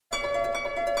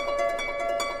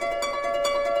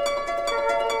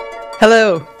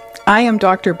Hello, I am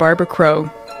Dr. Barbara Crow,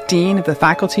 Dean of the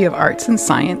Faculty of Arts and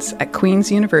Science at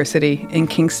Queen's University in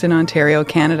Kingston, Ontario,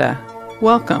 Canada.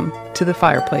 Welcome to the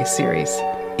Fireplace series,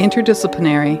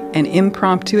 interdisciplinary and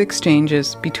impromptu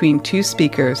exchanges between two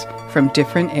speakers from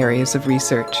different areas of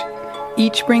research.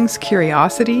 Each brings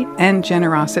curiosity and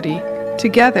generosity.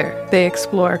 Together, they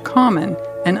explore common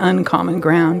and uncommon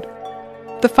ground.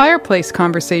 The Fireplace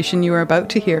conversation you are about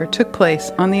to hear took place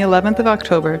on the 11th of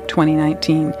October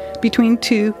 2019 between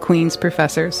two Queen's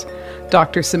professors,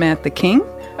 Dr. Samantha King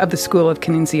of the School of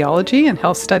Kinesiology and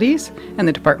Health Studies and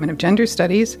the Department of Gender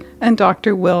Studies, and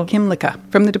Dr. Will Kymlicka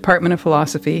from the Department of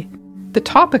Philosophy. The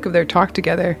topic of their talk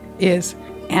together is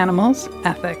animals,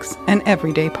 ethics, and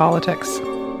everyday politics.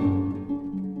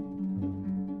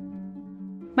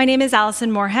 My name is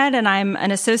Allison Moorhead, and I'm an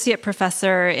associate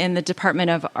professor in the Department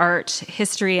of Art,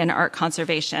 History, and Art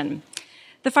Conservation.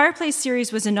 The Fireplace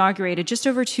series was inaugurated just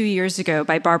over 2 years ago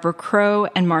by Barbara Crow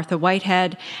and Martha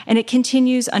Whitehead, and it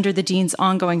continues under the Dean's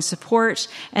ongoing support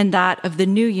and that of the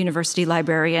new university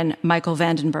librarian, Michael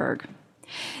Vandenberg.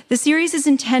 The series is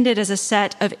intended as a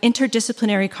set of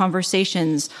interdisciplinary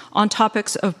conversations on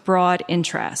topics of broad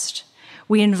interest.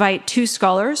 We invite two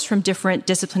scholars from different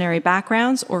disciplinary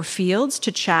backgrounds or fields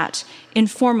to chat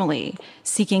informally,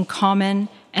 seeking common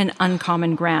and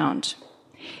uncommon ground.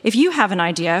 If you have an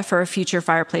idea for a future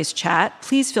Fireplace chat,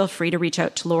 please feel free to reach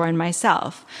out to Laura and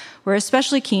myself. We're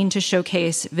especially keen to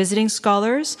showcase visiting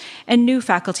scholars and new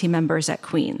faculty members at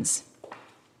Queen's.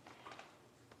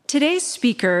 Today's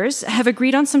speakers have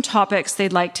agreed on some topics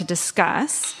they'd like to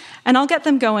discuss, and I'll get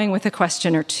them going with a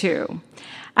question or two.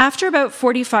 After about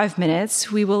 45 minutes,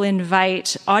 we will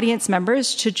invite audience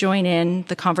members to join in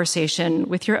the conversation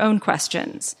with your own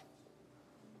questions.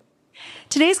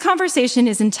 Today's conversation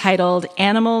is entitled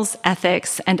Animals,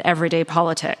 Ethics, and Everyday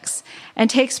Politics, and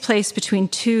takes place between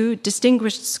two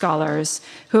distinguished scholars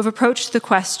who have approached the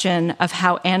question of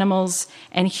how animals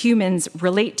and humans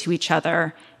relate to each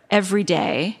other every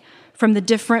day from the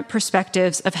different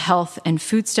perspectives of health and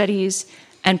food studies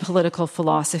and political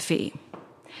philosophy.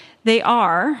 They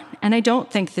are, and I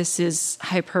don't think this is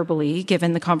hyperbole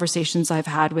given the conversations I've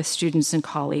had with students and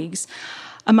colleagues,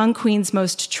 among Queen's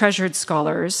most treasured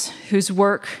scholars whose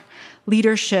work,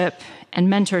 leadership, and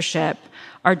mentorship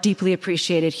are deeply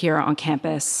appreciated here on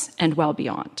campus and well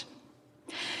beyond.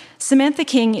 Samantha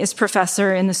King is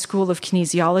professor in the School of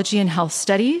Kinesiology and Health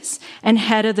Studies and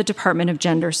head of the Department of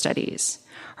Gender Studies.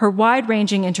 Her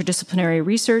wide-ranging interdisciplinary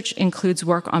research includes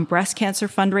work on breast cancer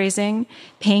fundraising,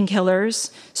 painkillers,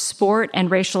 sport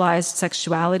and racialized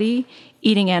sexuality,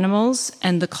 eating animals,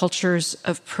 and the cultures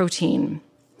of protein.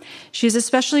 She is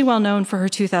especially well known for her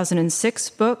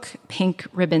 2006 book, Pink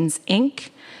Ribbons, Inc.,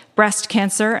 Breast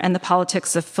Cancer and the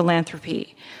Politics of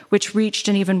Philanthropy, which reached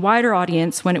an even wider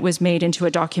audience when it was made into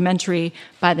a documentary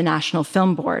by the National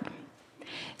Film Board.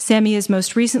 Sammy is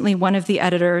most recently one of the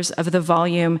editors of the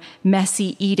volume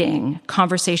Messy Eating,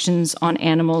 Conversations on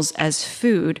Animals as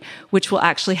Food, which will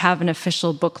actually have an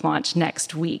official book launch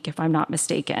next week, if I'm not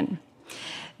mistaken.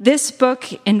 This book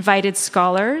invited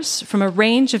scholars from a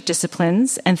range of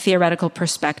disciplines and theoretical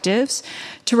perspectives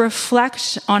to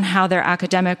reflect on how their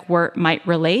academic work might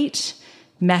relate,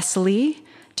 messily,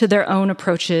 to their own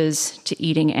approaches to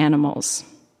eating animals.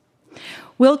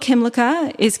 Will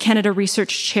Kymlicka is Canada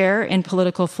Research Chair in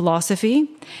Political Philosophy,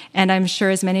 and I'm sure,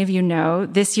 as many of you know,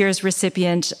 this year's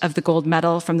recipient of the Gold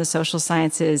Medal from the Social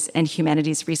Sciences and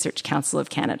Humanities Research Council of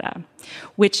Canada,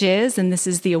 which is, and this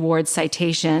is the award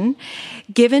citation,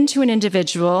 given to an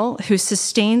individual whose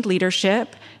sustained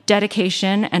leadership,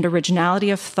 dedication, and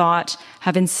originality of thought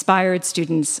have inspired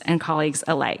students and colleagues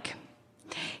alike.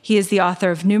 He is the author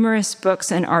of numerous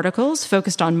books and articles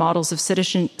focused on models of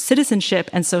citizenship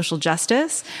and social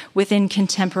justice within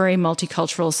contemporary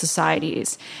multicultural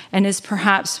societies, and is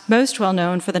perhaps most well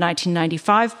known for the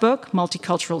 1995 book,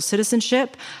 Multicultural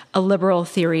Citizenship, A Liberal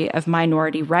Theory of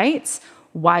Minority Rights,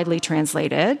 widely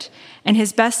translated, and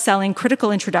his best-selling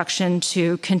critical introduction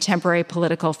to contemporary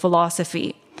political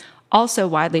philosophy, also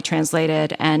widely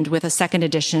translated and with a second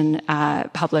edition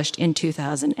published in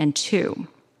 2002.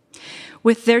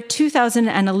 With their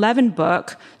 2011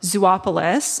 book,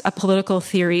 Zoopolis, A Political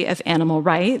Theory of Animal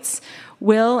Rights,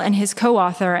 Will and his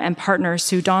co-author and partner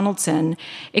Sue Donaldson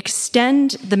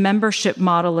extend the membership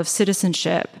model of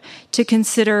citizenship to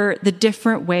consider the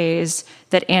different ways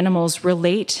that animals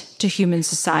relate to human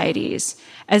societies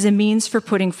as a means for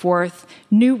putting forth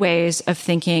new ways of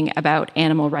thinking about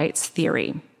animal rights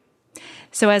theory.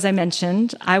 So as I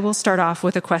mentioned, I will start off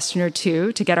with a question or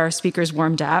two to get our speakers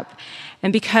warmed up.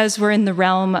 And because we're in the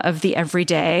realm of the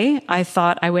everyday, I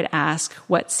thought I would ask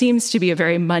what seems to be a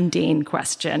very mundane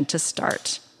question to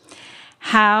start.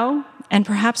 How, and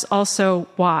perhaps also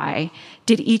why,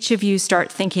 did each of you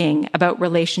start thinking about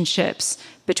relationships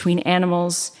between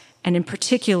animals, and in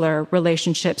particular,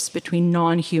 relationships between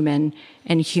non-human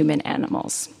and human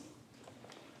animals?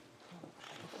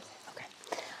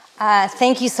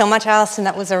 Thank you so much, Alison.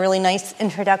 That was a really nice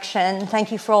introduction.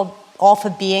 Thank you for all for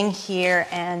being here,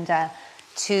 and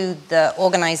to the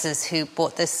organizers who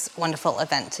brought this wonderful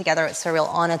event together. It's a real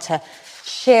honor to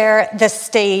share this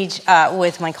stage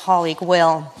with my colleague,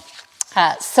 Will.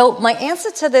 So my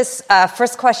answer to this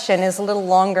first question is a little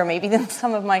longer maybe than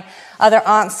some of my other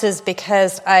answers,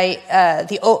 because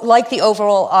like the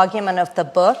overall argument of the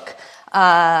book,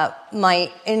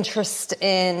 my interest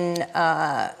in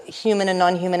human and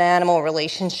non-human animal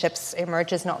relationships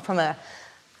emerges not from a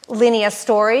linear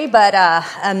story, but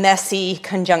a messy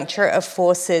conjuncture of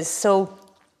forces. So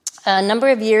a number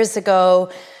of years ago,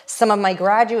 some of my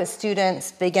graduate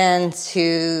students began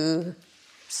to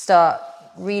start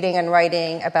reading and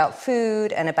writing about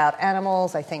food and about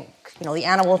animals. I think, the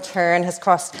animal turn has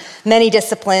crossed many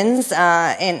disciplines,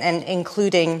 and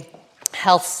including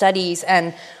health studies.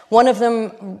 And one of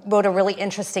them wrote a really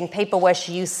interesting paper where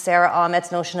she used Sarah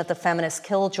Ahmed's notion of the feminist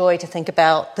killjoy to think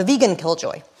about the vegan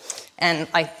killjoy. And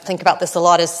I think about this a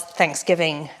lot as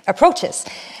Thanksgiving approaches.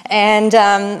 And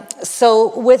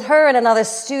so with her and another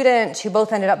student who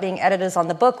both ended up being editors on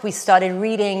the book, we started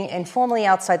reading informally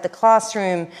outside the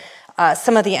classroom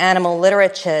some of the animal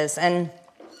literatures. And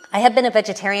I had been a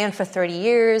vegetarian for 30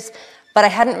 years, but I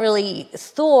hadn't really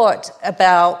thought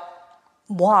about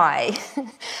why.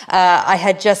 I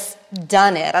had just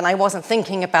done it, and I wasn't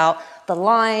thinking about the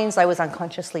lines I was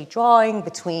unconsciously drawing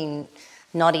between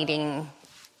not eating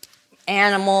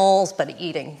animals, but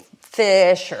eating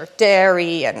fish or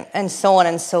dairy, and so on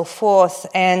and so forth.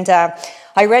 And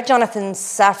I read Jonathan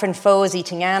Safran Foer's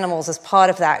Eating Animals as part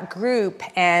of that group,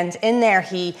 and in there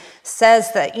he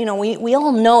says that, we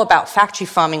all know about factory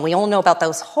farming, we all know about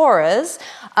those horrors,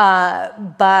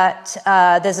 but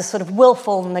there's a sort of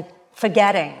willful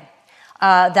forgetting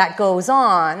that goes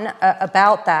on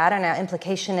about that, and an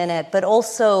implication in it, but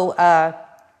also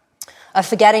a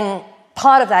forgetting.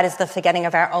 Part of that is the forgetting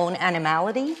of our own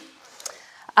animality.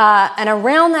 And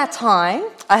around that time,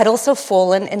 I had also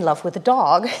fallen in love with a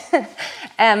dog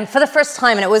for the first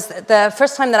time. And it was the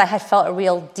first time that I had felt a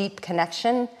real deep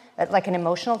connection, like an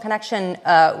emotional connection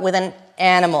with an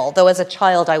animal. Though as a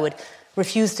child, I would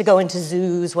refuse to go into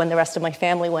zoos when the rest of my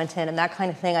family went in and that kind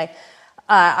of thing.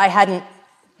 I hadn't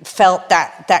felt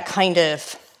that kind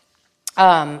of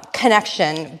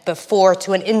connection before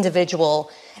to an individual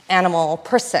animal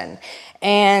person.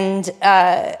 And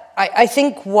I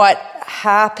think what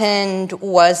happened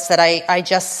was that I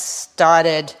just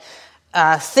started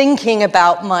thinking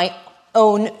about my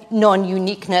own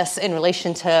non-uniqueness in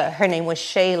relation to, her name was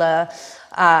Shayla,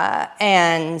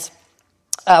 and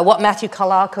what Matthew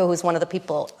Kymlicka, who's one of the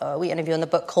people we interview in the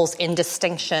book, calls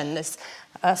indistinction, this,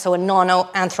 so a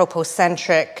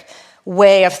non-anthropocentric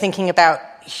way of thinking about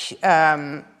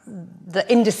the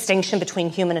indistinction between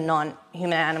human and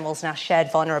non-human animals, and our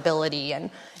shared vulnerability and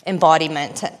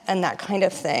embodiment and that kind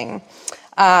of thing.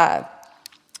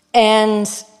 And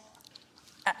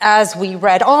as we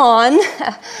read on,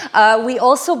 we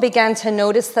also began to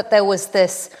notice that there was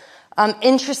this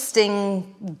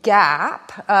interesting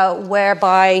gap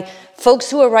whereby folks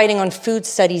who were writing on food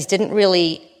studies didn't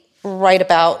really write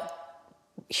about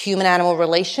human-animal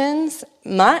relations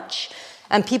much,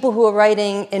 and people who were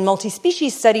writing in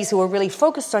multi-species studies who were really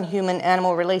focused on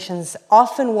human-animal relations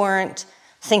often weren't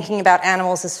thinking about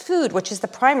animals as food, which is the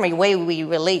primary way we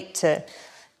relate to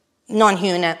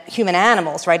non-human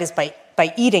animals, right, is by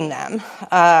eating them.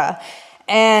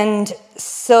 And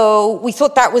so we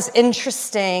thought that was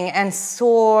interesting and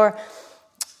saw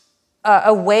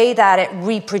a way that it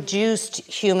reproduced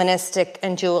humanistic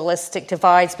and dualistic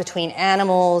divides between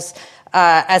animals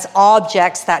as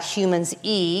objects that humans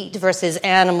eat versus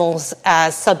animals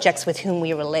as subjects with whom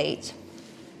we relate.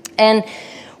 And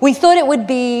we thought it would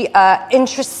be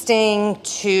interesting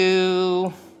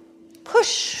to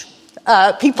push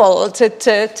people to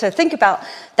think about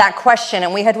that question.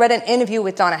 And we had read an interview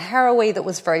with Donna Haraway that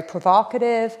was very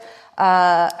provocative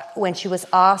when she was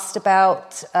asked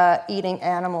about eating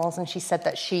animals, and she said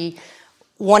that she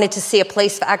wanted to see a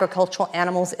place for agricultural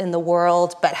animals in the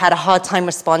world, but had a hard time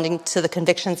responding to the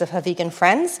convictions of her vegan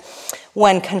friends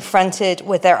when confronted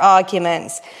with their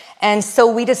arguments. And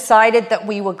so we decided that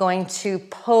we were going to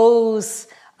pose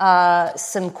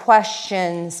some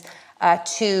questions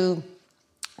to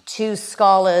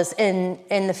scholars in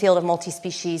the field of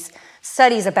multi-species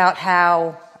studies about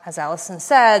how, as Alison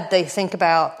said, they think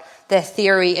about their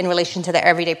theory in relation to their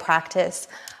everyday practice.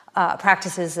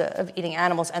 practices of eating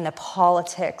animals and the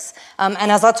politics.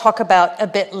 And as I'll talk about a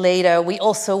bit later, we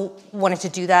also wanted to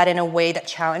do that in a way that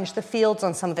challenged the fields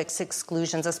on some of its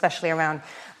exclusions, especially around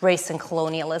race and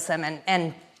colonialism,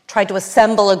 and tried to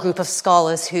assemble a group of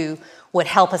scholars who would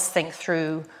help us think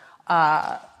through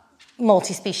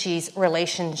multi-species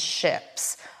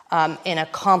relationships in a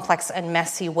complex and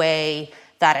messy way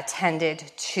that attended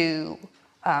to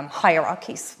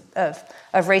hierarchies of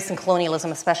race and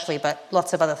colonialism especially, but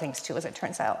lots of other things too, as it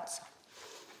turns out. So.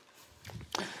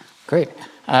 Great.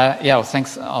 Well,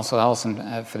 thanks also,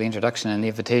 Alison, for the introduction and the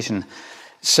invitation.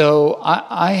 So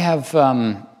I have,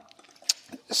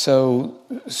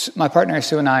 my partner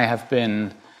Sue and I have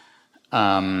been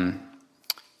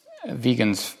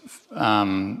vegans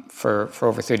for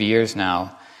over 30 years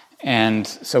now, and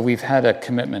so we've had a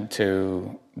commitment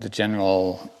to the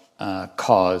general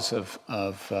cause of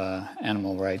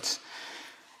animal rights.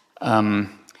 And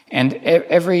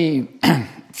every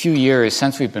few years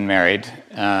since we've been married,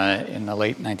 in the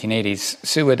late 1980s,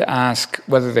 Sue would ask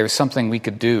whether there was something we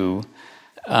could do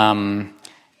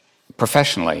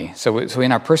professionally. So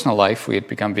in our personal life, we had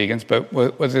become vegans, but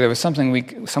whether there was some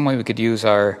way we could use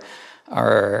our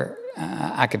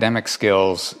academic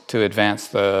skills to advance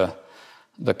the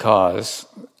cause.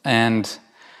 And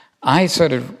I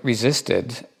sort of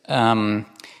resisted,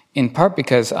 in part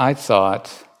because I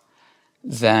thought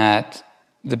that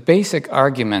the basic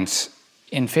arguments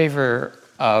in favor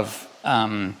of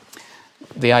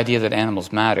the idea that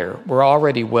animals matter were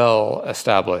already well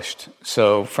established.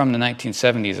 So from the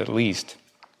 1970s at least,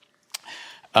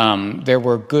 there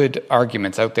were good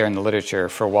arguments out there in the literature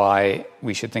for why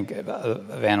we should think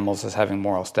of animals as having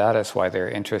moral status, why their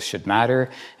interests should matter,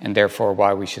 and therefore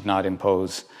why we should not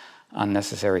impose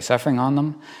unnecessary suffering on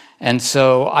them. And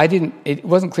so it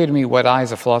wasn't clear to me what I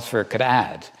as a philosopher could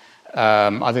add,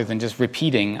 other than just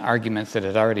repeating arguments that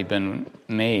had already been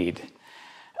made.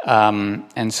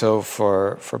 And so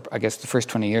for I guess the first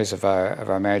 20 years of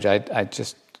our marriage, I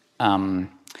just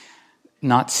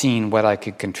not seen what I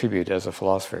could contribute as a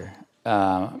philosopher.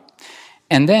 And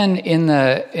then in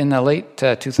the late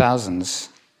 2000s,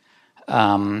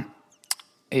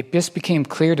 it just became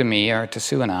clear to me, or to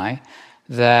Sue and I,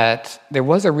 that there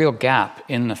was a real gap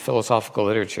in the philosophical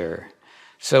literature.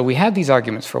 So we had these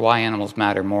arguments for why animals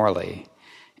matter morally,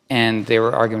 and there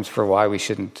were arguments for why we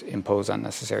shouldn't impose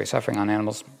unnecessary suffering on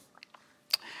animals.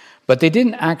 But they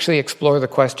didn't actually explore the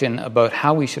question about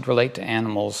how we should relate to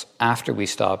animals after we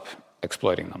stop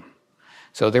exploiting them.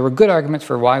 So there were good arguments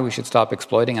for why we should stop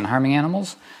exploiting and harming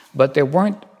animals, but there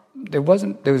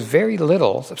was very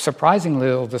little, surprising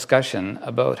little discussion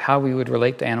about how we would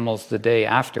relate to animals the day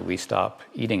after we stop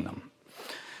eating them.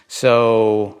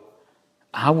 So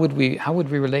how would we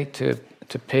relate to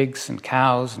pigs and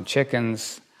cows and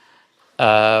chickens?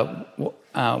 What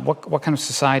kind of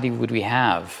society would we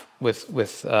have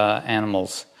with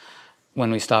animals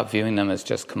when we stop viewing them as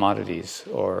just commodities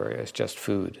or as just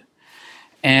food?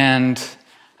 And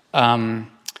so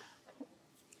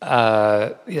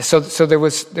there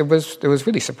was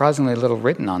really surprisingly little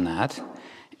written on that,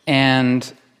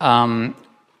 and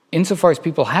insofar as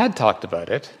people had talked about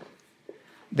it,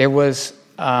 there was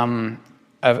an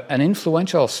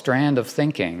influential strand of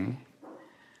thinking,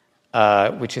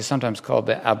 which is sometimes called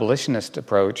the abolitionist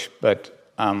approach, but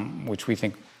which we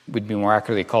think would be more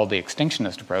accurately called the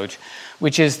extinctionist approach,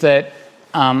 which is that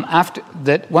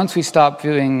once we stop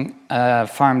viewing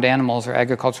farmed animals or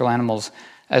agricultural animals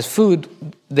as food,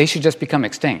 they should just become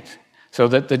extinct. So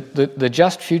that the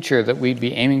just future that we'd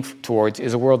be aiming towards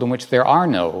is a world in which there are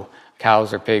no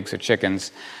cows or pigs or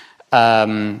chickens,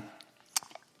 because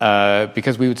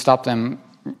we would stop them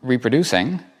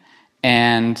reproducing,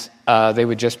 and they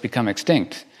would just become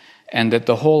extinct. And that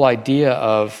the whole idea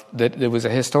of that there was a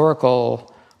historical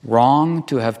wrong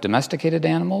to have domesticated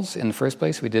animals in the first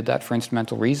place. We did that for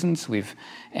instrumental reasons.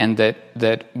 And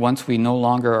that once we no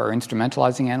longer are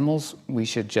instrumentalizing animals, we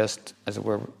should just, as it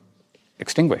were,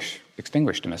 extinguish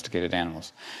domesticated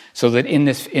animals. So that in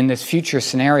this future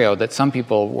scenario that some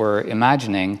people were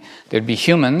imagining, there'd be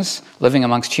humans living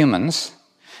amongst humans,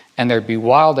 and there'd be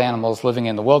wild animals living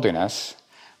in the wilderness,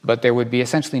 but there would be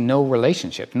essentially no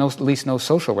relationship, at least no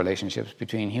social relationships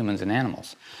between humans and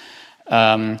animals.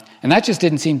 And that just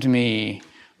didn't seem to me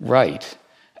right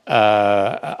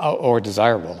or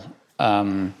desirable.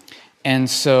 And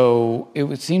so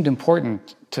it seemed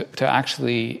important to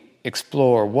actually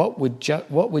explore what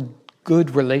would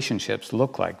good relationships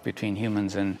look like between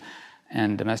humans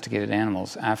and domesticated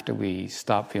animals after we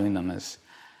stop viewing them as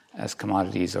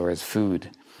commodities or as food.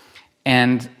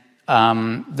 And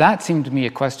that seemed to me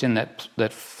a question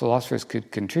that philosophers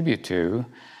could contribute to,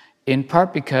 in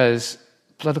part because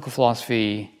political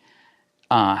philosophy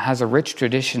has a rich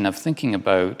tradition of thinking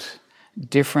about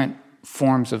different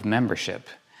forms of membership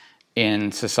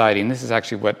in society. And this is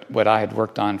actually what I had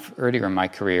worked on earlier in my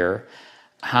career,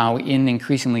 how in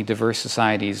increasingly diverse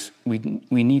societies,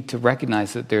 we need to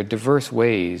recognize that there are diverse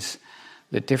ways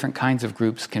that different kinds of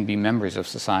groups can be members of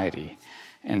society.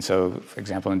 And so, for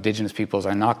example, Indigenous peoples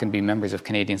are not going to be members of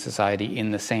Canadian society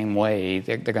in the same way.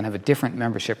 They're going to have a different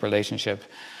membership relationship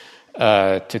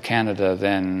to Canada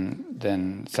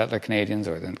than settler Canadians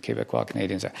or than Quebecois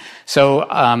Canadians are. So,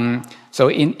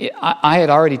 I had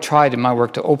already tried in my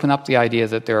work to open up the idea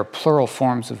that there are plural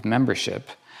forms of membership,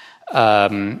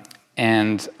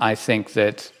 and I think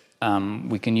that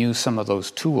we can use some of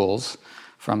those tools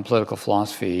from political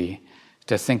philosophy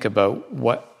to think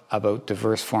about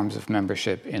diverse forms of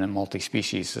membership in a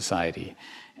multi-species society.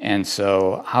 And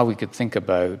so how we could think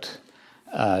about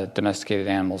domesticated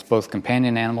animals, both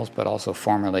companion animals but also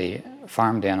formerly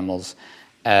farmed animals,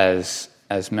 as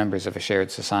members of a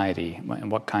shared society,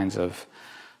 and what kinds of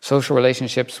social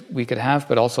relationships we could have,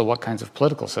 but also what kinds of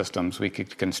political systems we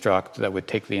could construct that would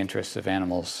take the interests of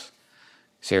animals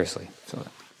seriously. So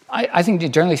I think,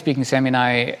 generally speaking, Sammy and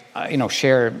I,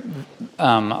 share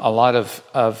a lot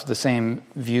of the same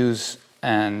views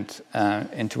and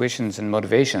intuitions and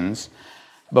motivations.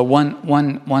 But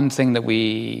one thing that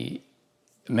we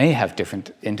may have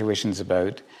different intuitions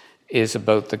about is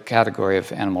about the category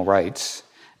of animal rights,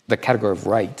 the category of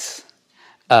rights,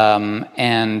 and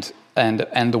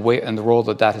the way and the role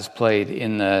that has played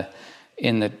in the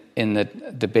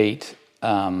debate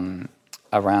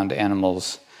around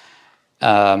animals.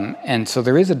 And so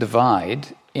there is a divide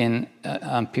in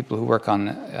people who work on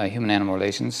human-animal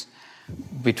relations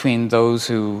between those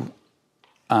who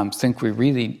think we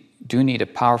really do need a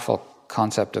powerful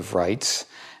concept of rights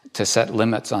to set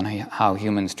limits on how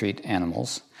humans treat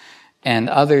animals, and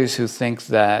others who think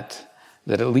that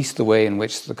at least the way in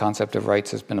which the concept of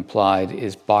rights has been applied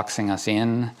is boxing us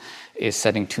in, is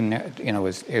setting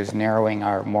is narrowing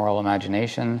our moral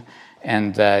imagination,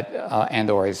 and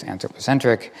or is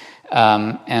anthropocentric,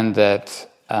 and that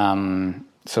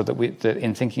so that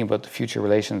in thinking about the future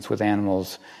relations with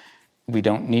animals, we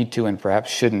don't need to and perhaps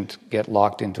shouldn't get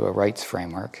locked into a rights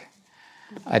framework.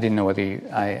 I didn't know whether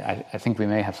I think we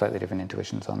may have slightly different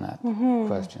intuitions on that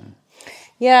question.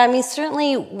 Yeah, I mean,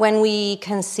 certainly when we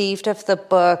conceived of the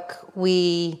book,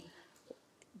 we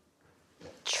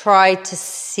tried to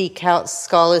seek out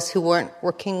scholars who weren't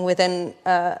working within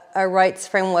a rights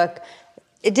framework.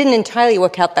 It didn't entirely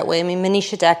work out that way. I mean,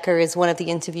 Manisha Decker is one of the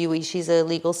interviewees. She's a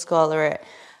legal scholar at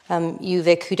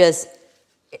UVic who does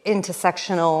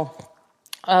intersectional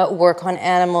work on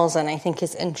animals, and I think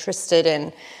is interested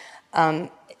in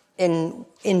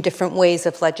different ways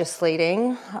of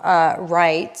legislating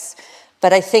rights.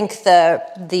 But I think the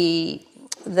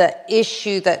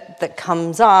issue that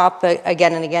comes up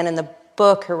again and again in the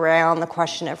book around the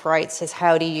question of rights is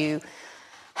how do you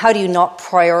not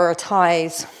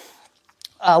prioritize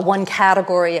one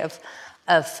category of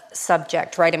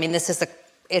subject, right? I mean,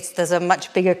 there's a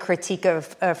much bigger critique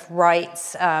of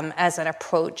rights as an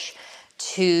approach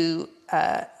to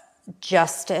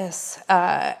justice,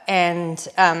 and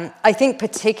I think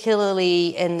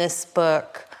particularly in this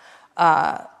book,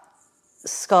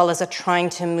 scholars are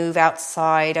trying to move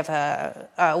outside of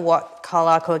what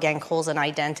Kymlicka again calls an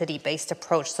identity-based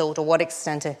approach. So to what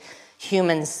extent are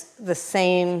humans the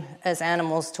same as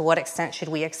animals? To what extent should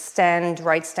we extend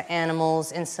rights to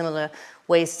animals in similar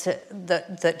ways to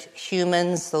that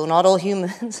humans, though not all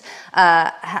humans,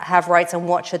 have rights, and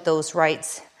what should those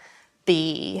rights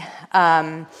be?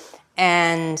 And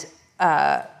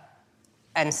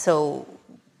so,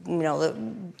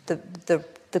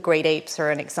 the great apes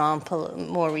are an example, a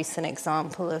more recent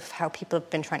example of how people have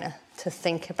been trying to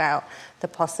think about the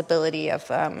possibility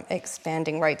of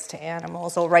expanding rights to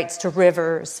animals or rights to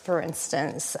rivers, for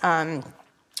instance, or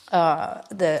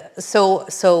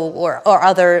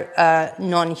other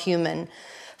non-human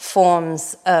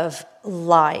forms of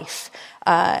life.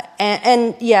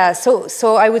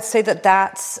 So I would say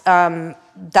that's a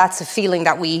feeling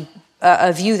that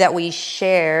a view that we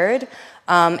shared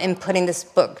in putting this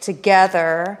book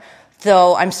together,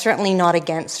 though I'm certainly not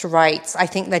against rights. I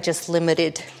think they're just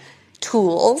limited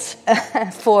tools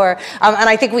for, and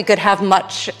I think we could have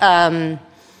much,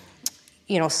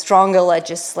 stronger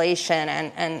legislation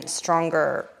and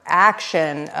stronger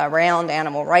action around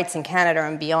animal rights in Canada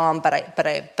and beyond. But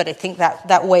I think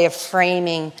that way of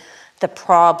framing the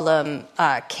problem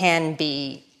can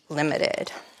be limited.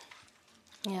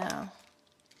 Yeah.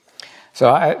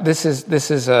 So it's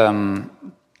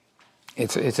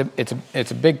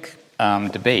a big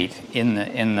debate in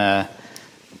the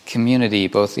community,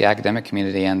 both the academic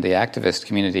community and the activist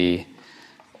community,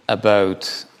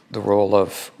 about the role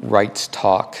of rights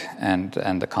talk and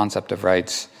the concept of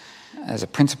rights as a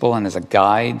principle and as a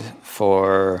guide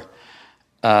for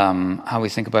how we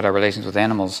think about our relations with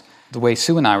animals. The way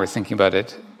Sue and I were thinking about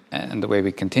it, and the way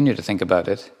we continue to think about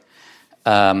it,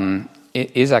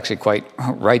 it is actually quite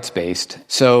rights-based.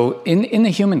 So in the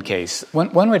human case,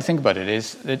 one way to think about it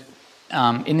is that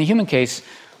in the human case,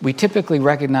 we typically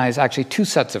recognize actually two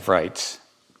sets of rights,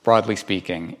 broadly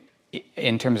speaking,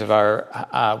 in terms of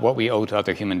our what we owe to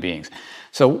other human beings.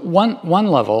 So one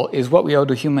level is what we owe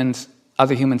to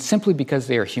other humans simply because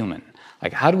they are human.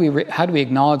 Like how do we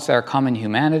acknowledge our common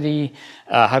humanity?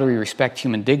 How do we respect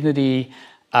human dignity?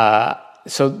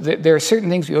 So there are certain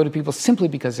things we owe to people simply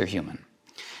because they're human.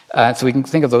 So we can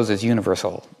think of those as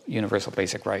universal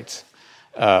basic rights,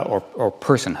 or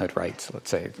personhood rights. Let's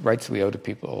say rights we owe to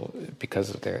people because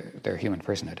of their human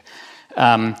personhood.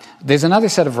 There's another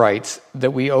set of rights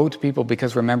that we owe to people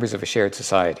because we're members of a shared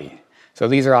society. So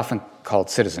these are often called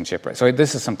citizenship rights. So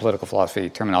this is some political philosophy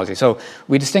terminology. So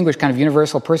we distinguish kind of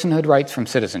universal personhood rights from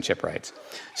citizenship rights.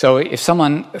 So if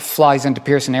someone flies into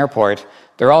Pearson Airport,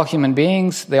 they're all human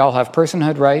beings. They all have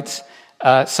personhood rights.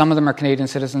 Some of them are Canadian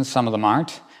citizens, some of them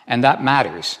aren't. And that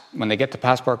matters. When they get to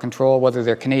passport control, whether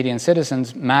they're Canadian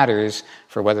citizens matters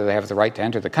for whether they have the right to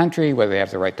enter the country, whether they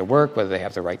have the right to work, whether they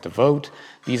have the right to vote.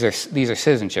 These are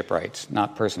citizenship rights,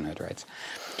 not personhood rights.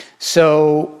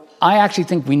 So I actually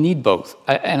think we need both.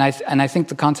 And I think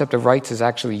the concept of rights is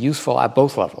actually useful at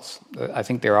both levels. I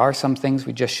think there are some things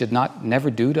we just should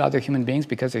never do to other human beings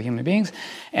because they're human beings.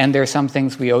 And there are some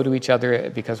things we owe to each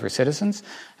other because we're citizens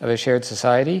of a shared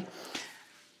society.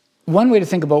 One way to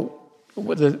think about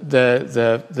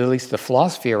at least the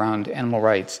philosophy around animal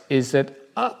rights is that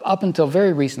up until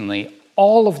very recently,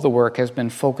 all of the work has been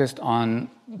focused on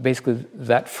basically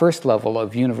that first level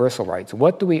of universal rights.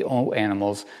 What do we owe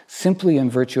animals simply in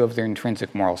virtue of their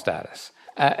intrinsic moral status?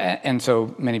 And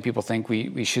so many people think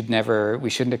we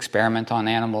shouldn't experiment on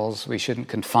animals, we shouldn't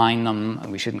confine them,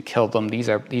 we shouldn't kill them. These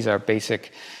are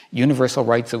basic universal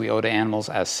rights that we owe to animals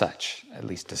as such, at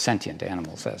least to sentient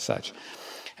animals as such.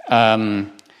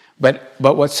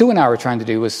 But what Sue and I were trying to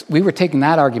do was we were taking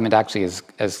that argument actually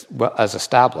as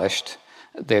established.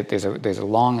 There's a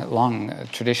long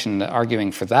tradition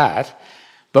arguing for that,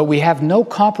 but we have no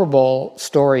comparable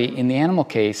story in the animal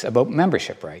case about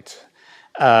membership rights.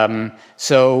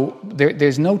 So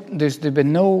there's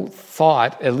been no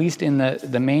thought, at least in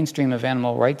the mainstream of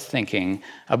animal rights thinking,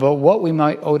 about what we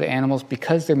might owe to animals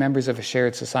because they're members of a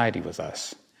shared society with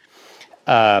us.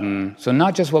 So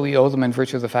not just what we owe them in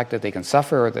virtue of the fact that they can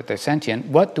suffer or that they're sentient,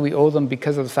 what do we owe them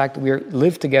because of the fact that we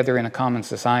live together in a common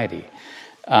society?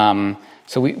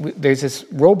 So there's this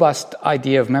robust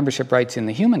idea of membership rights in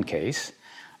the human case,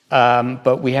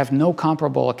 but we have no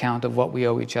comparable account of what we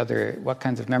owe each other, what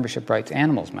kinds of membership rights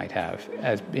animals might have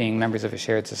as being members of a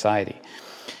shared society.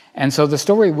 And so the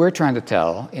story we're trying to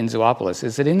tell in Zoopolis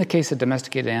is that in the case of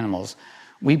domesticated animals,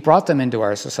 we brought them into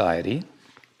our society.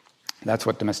 That's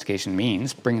what domestication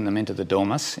means, bringing them into the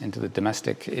domus, into the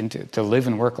domestic, to live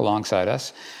and work alongside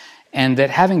us. And that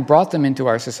having brought them into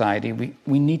our society,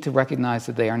 we need to recognize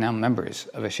that they are now members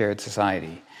of a shared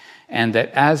society. And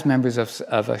that as members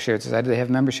of a shared society, they have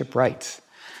membership rights.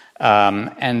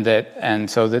 And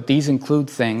so that these include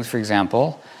things, for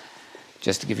example,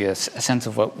 just to give you a sense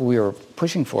of what we were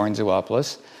pushing for in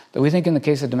Zoopolis, that we think in the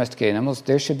case of domesticated animals,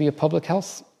 there should be a public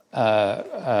health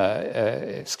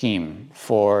scheme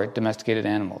for domesticated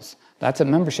animals. That's a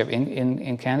membership.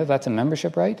 In Canada, that's a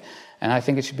membership right, and I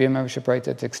think it should be a membership right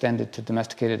that's extended to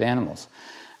domesticated animals.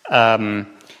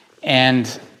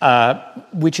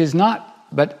 Which is not,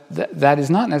 but that is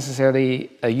not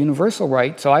necessarily a universal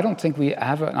right, so I don't think we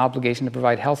have an obligation to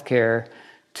provide health care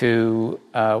to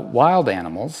wild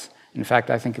animals. In fact,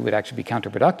 I think it would actually be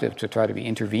counterproductive to try to be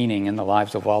intervening in the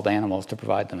lives of wild animals to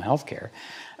provide them health care.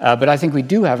 But I think we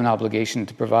do have an obligation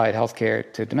to provide health care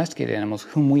to domesticated animals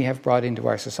whom we have brought into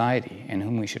our society and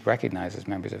whom we should recognize as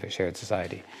members of a shared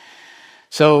society.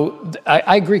 So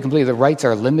I agree completely. The rights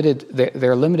are limited.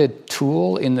 They're a limited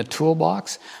tool in the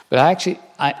toolbox. But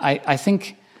I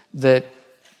think that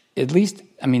at least,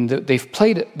 they've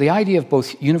played the idea of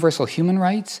both universal human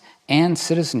rights and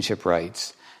citizenship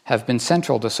rights have been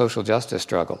central to social justice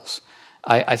struggles.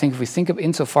 I think if we think of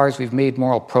insofar as we've made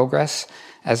moral progress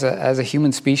as a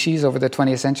human species over the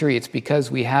 20th century, it's because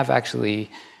we have actually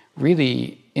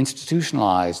really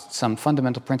institutionalized some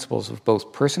fundamental principles of both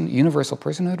universal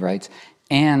personhood rights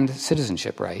and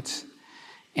citizenship rights.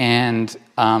 And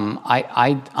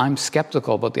I'm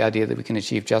skeptical about the idea that we can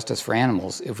achieve justice for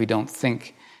animals if we don't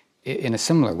think in a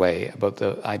similar way about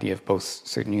the idea of both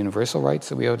certain universal rights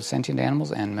that we owe to sentient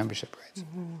animals and membership rights.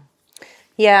 Mm-hmm.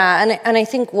 Yeah, and I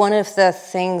think one of the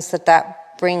things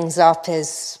that brings up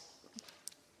is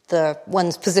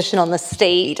one's position on the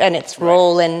state and its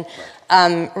role in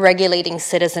regulating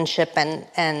citizenship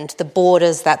and the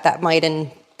borders that might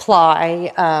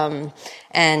imply,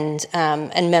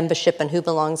 and membership and who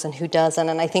belongs and who doesn't.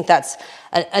 And I think that's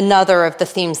another of the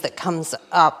themes that comes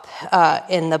up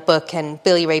in the book, and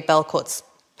Billy Ray Belcourt's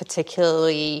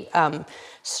particularly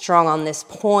strong on this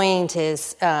point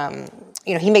is,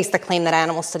 he makes the claim that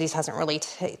animal studies hasn't really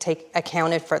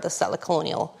accounted for the settler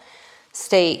colonial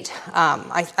state.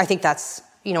 I think that's,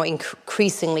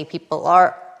 increasingly people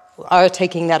are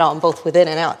taking that on both within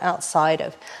and outside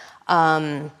of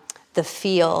the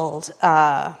field.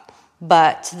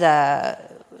 But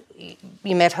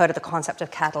you may have heard of the concept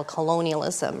of cattle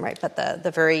colonialism, right? But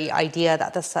the very idea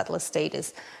that the settler state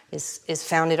is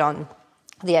founded on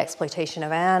the exploitation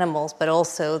of animals, but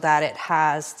also that it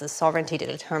has the sovereignty to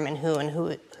determine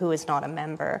who is not a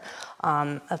member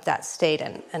of that state,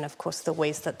 and of course the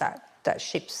ways that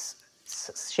shapes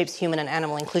human and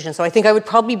animal inclusion. So I think I would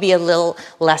probably be a little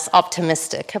less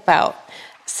optimistic about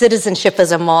citizenship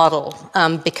as a model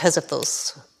because of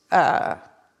those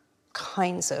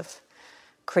kinds of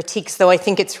critiques, though I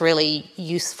think it's really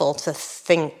useful to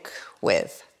think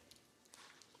with.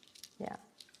 Yeah.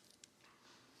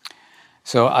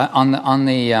 So on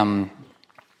the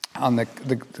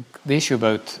issue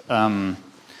about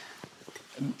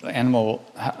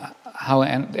how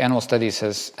animal studies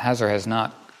has or has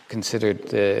not considered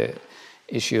the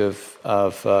issue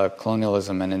of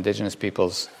colonialism and indigenous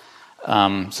peoples.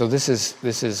 So this is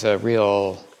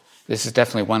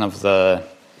definitely one of the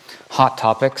hot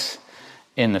topics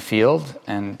in the field,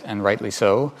 and rightly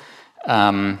so.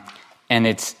 And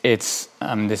it's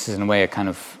this is in a way a kind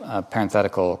of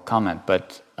parenthetical comment,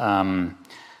 but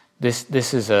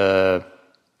this is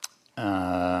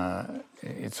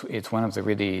it's one of the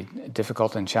really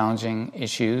difficult and challenging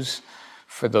issues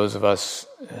for those of us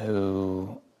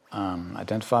who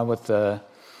identify with the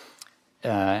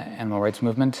animal rights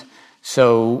movement.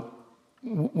 So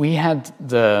we had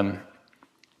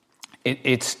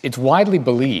it's widely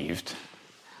believed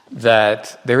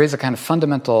that there is a kind of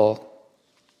fundamental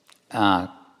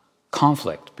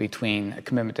conflict between a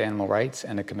commitment to animal rights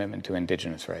and a commitment to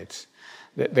indigenous rights.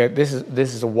 This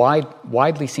is a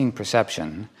widely seen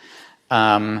perception,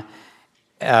 and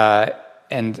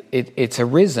it's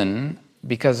arisen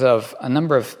because of a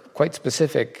number of quite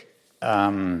specific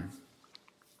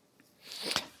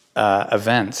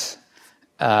events.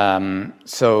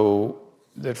 So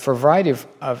that for a variety of,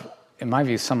 in my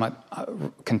view, somewhat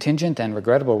contingent and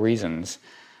regrettable reasons,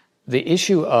 the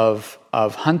issue of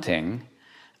hunting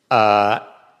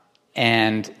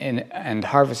and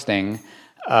harvesting,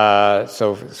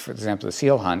 so for example the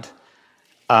seal hunt,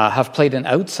 have played an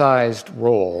outsized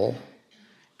role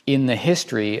in the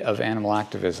history of animal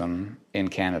activism in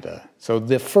Canada. So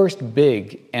the first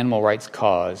big animal rights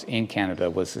cause in Canada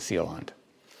was the seal hunt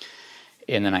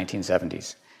in the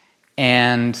 1970s.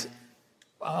 And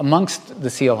amongst the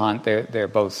seal hunt, there are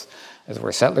both, as it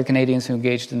were, settler Canadians who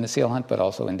engaged in the seal hunt, but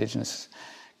also indigenous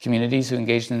communities who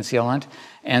engaged in the seal hunt.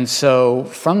 And so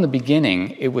from the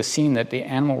beginning, it was seen that the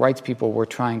animal rights people were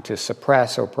trying to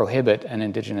suppress or prohibit an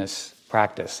indigenous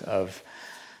practice of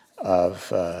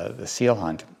the seal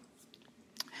hunt.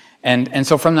 And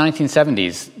so from the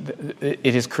 1970s,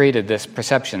 it has created this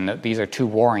perception that these are two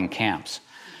warring camps.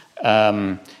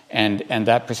 And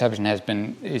that perception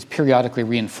is periodically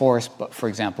reinforced. But for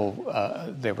example,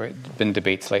 there have been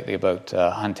debates lately about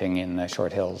hunting in the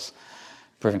Short Hills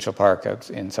Provincial Park out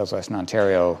in southwestern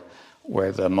Ontario,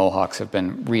 where the Mohawks have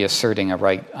been reasserting a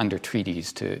right under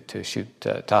treaties to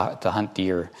hunt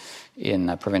deer in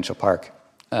a provincial park.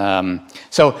 And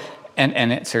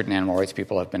certain animal rights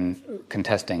people have been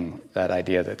contesting that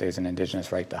idea that there's an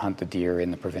indigenous right to hunt the deer in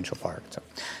the provincial park.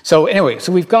 So anyway,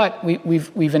 so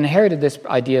we've inherited this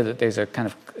idea that there's a kind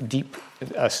of deep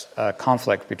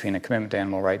conflict between a commitment to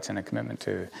animal rights and a commitment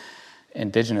to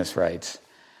indigenous rights.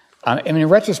 In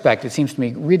retrospect, it seems to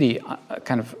me really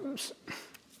kind of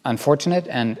unfortunate,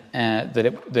 and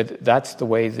that's the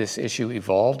way this issue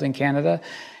evolved in Canada.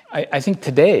 I think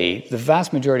today, the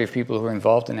vast majority of people who are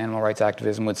involved in animal rights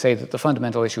activism would say that the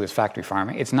fundamental issue is factory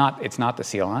farming. It's not the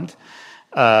seal hunt.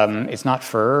 It's not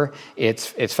fur.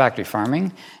 It's factory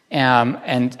farming,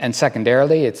 and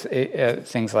secondarily, it's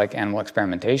things like animal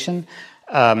experimentation,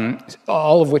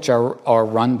 all of which are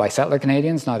run by settler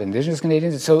Canadians, not Indigenous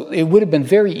Canadians. So it would have been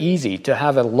very easy to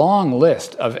have a long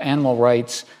list of animal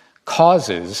rights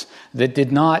causes that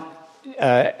did not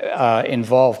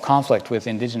involve conflict with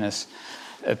indigenous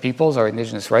peoples or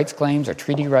indigenous rights claims or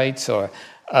treaty rights, or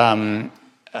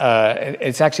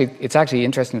it's actually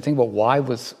interesting to think about why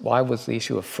was the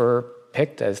issue of fur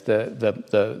picked as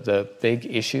the big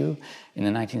issue in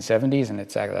the 1970s, and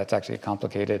that's actually a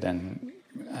complicated and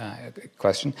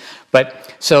question.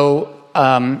 But so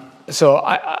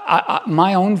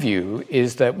my own view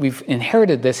is that we've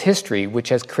inherited this history, which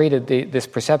has created this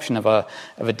perception of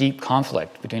a deep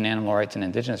conflict between animal rights and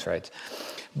indigenous rights.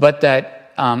 But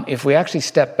that if we actually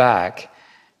step back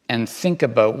and think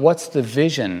about what's the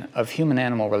vision of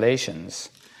human-animal relations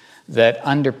that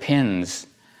underpins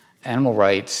animal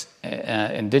rights,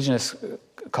 indigenous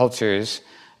cultures,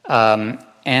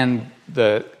 and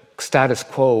the status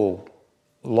quo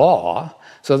law.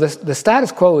 So the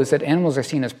status quo is that animals are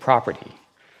seen as property.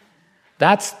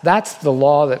 That's the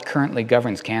law that currently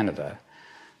governs Canada.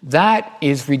 That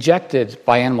is rejected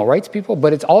by animal rights people,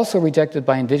 but it's also rejected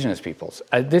by indigenous peoples.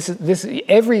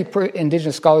 Every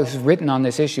indigenous scholar who's written on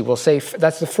this issue will say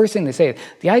that's the first thing they say.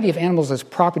 The idea of animals as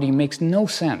property makes no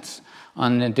sense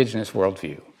on an indigenous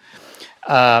worldview.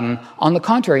 On the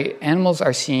contrary, animals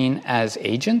are seen as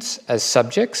agents, as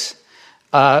subjects,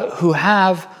 who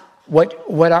have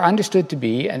what are understood to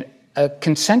be a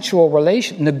consensual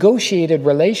relation, negotiated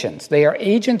relations. They are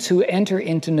agents who enter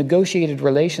into negotiated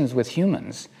relations with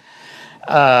humans.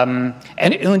 And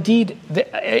indeed,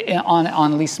 on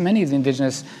at least many of the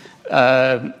indigenous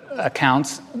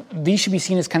accounts, these should be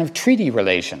seen as kind of treaty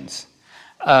relations.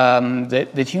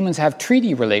 That humans have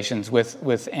treaty relations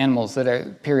with animals that are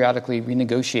periodically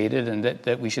renegotiated, and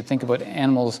that we should think about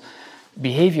animals'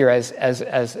 behavior as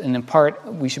and in part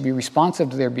we should be responsive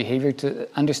to their behavior to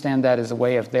understand that as a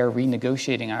way of their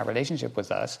renegotiating our relationship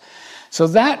with us. So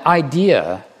that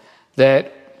idea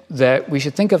that we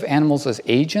should think of animals as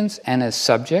agents and as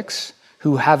subjects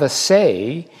who have a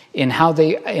say in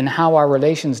how our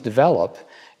relations develop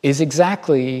is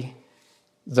exactly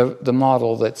the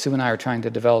model that Sue and I are trying to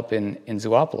develop in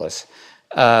Zoopolis.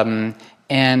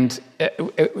 And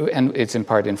it's in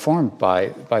part informed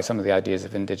by some of the ideas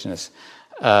of indigenous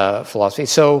philosophy.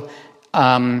 So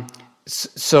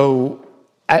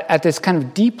at this kind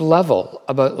of deep level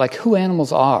about like who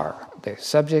animals are, they're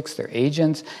subjects, they're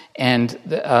agents, and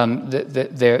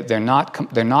they're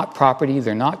not property,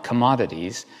 they're not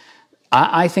commodities.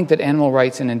 I think that animal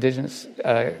rights in indigenous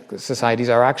societies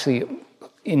are actually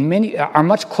are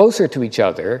much closer to each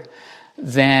other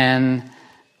than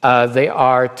they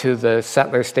are to the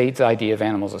settler state's idea of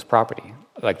animals as property.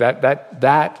 Like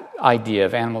that idea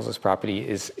of animals as property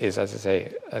is as I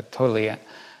say, totally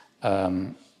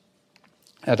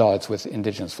at odds with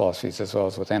indigenous philosophies as well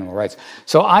as with animal rights.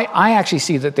 So I actually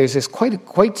see that there's this quite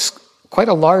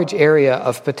a large area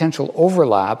of potential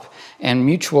overlap and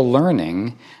mutual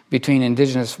learning between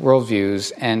indigenous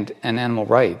worldviews and animal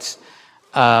rights.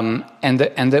 And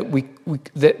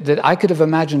that I could have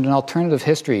imagined an alternative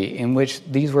history in which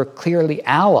these were clearly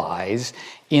allies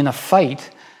in a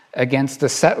fight against the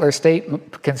settler state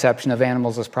conception of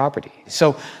animals as property.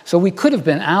 So we could have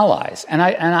been allies, and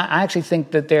I actually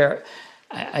think that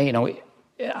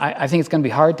I think it's going to be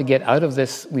hard to get out of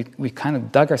this. We kind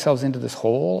of dug ourselves into this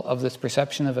hole of this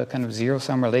perception of a kind of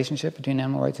zero-sum relationship between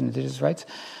animal rights and indigenous rights.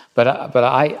 But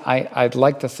I'd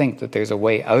like to think that there's a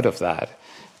way out of that,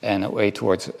 and a way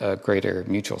towards greater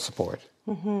mutual support.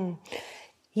 Mm-hmm.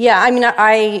 Yeah, I mean,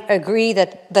 I agree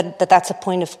that that's a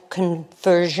point of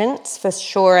convergence for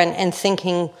sure, and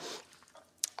thinking,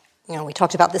 we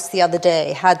talked about this the other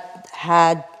day, had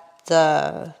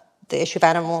the issue of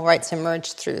animal rights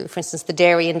emerged through, for instance, the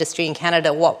dairy industry in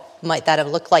Canada, what might that have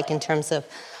looked like in terms of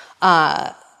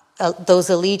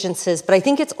those allegiances? But I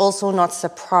think it's also not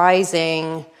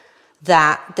surprising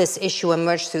that this issue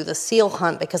emerged through the seal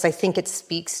hunt, because I think it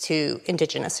speaks to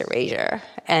Indigenous erasure.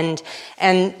 And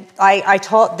I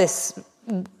taught this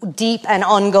deep and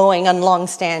ongoing and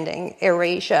long-standing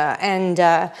erasure. And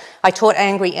I taught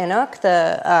Angry Inuk,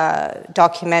 the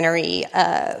documentary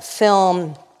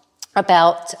film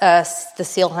about the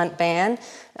seal hunt ban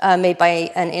made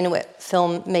by an Inuit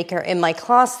filmmaker in my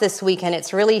class this week. And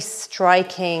it's really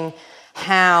striking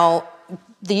how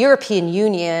the European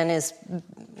Union is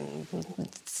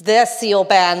the seal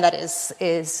ban that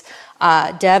is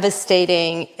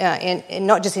devastating in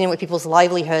not just Inuit people's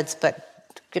livelihoods, but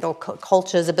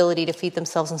culture's ability to feed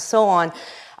themselves and so on.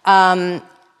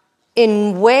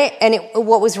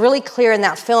 What was really clear in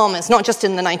that film is not just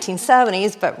in the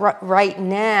 1970s, but right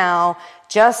now,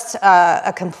 just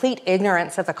a complete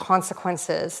ignorance of the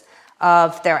consequences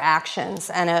of their actions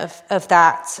and of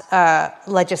that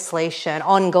legislation,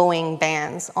 ongoing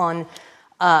bans on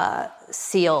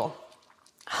seal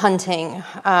hunting.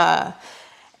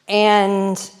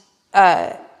 And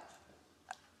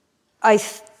I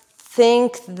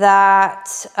think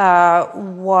that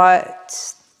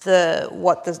what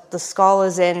the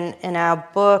scholars in our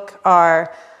book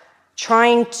are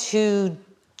trying to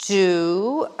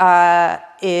do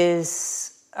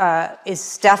is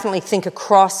definitely think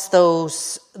across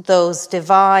those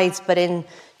divides, but in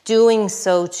doing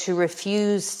so to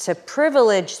refuse to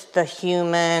privilege the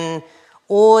human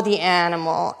or the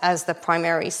animal as the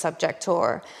primary subject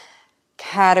or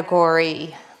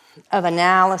category of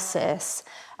analysis.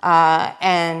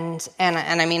 And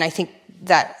I mean, I think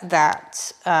that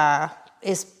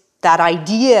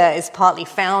idea is partly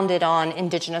founded on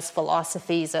indigenous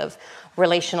philosophies of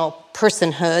relational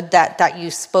personhood that you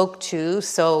spoke to.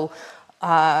 So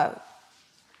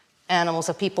animals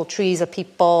are people, trees are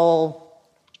people,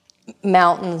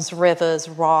 mountains, rivers,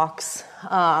 rocks,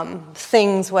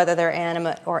 things, whether they're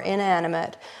animate or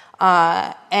inanimate,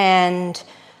 and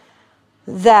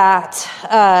that,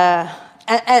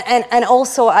 and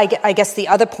also, I guess the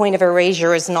other point of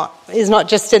erasure is not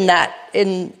just in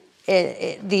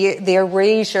the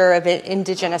erasure of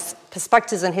indigenous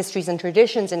perspectives and histories and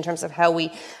traditions in terms of how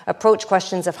we approach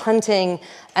questions of hunting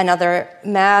and other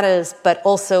matters, but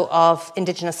also of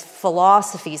indigenous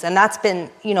philosophies. And that's been,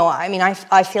 I mean,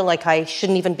 I feel like I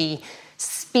shouldn't even be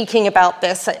speaking about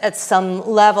this at some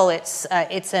level. It's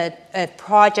a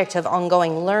project of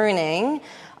ongoing learning,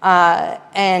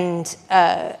 and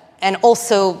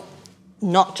also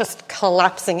not just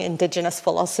collapsing indigenous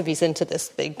philosophies into this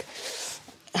big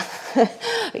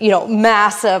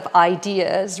massive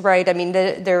ideas, right? I mean,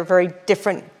 there are very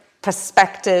different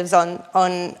perspectives on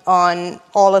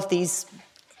all of these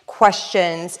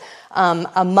questions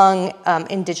among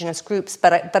indigenous groups,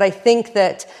 but I think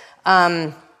that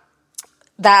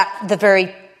that the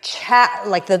very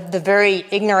the very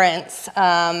ignorance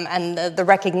and the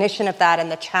recognition of that and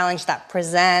the challenge that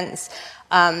presents,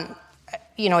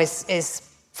 is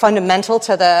fundamental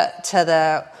to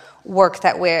the work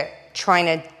that we're trying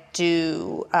to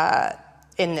do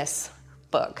in this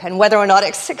book. And whether or not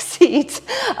it succeeds,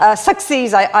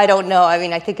 I don't know. I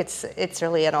mean, I think it's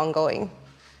really an ongoing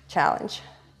challenge.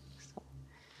 So,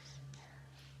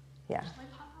 yeah. Can I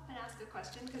pop up and ask a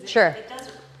question? Because sure. It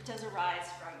does arise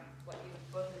from what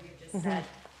both of you just said.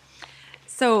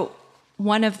 So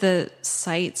one of the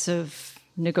sites of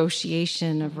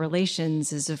negotiation of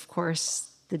relations is, of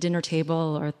course, the dinner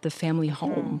table or the family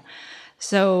home.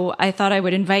 So I thought I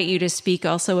would invite you to speak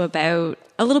also about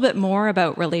a little bit more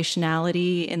about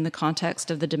relationality in the context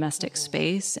of the domestic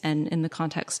space and in the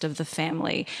context of the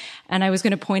family. And I was going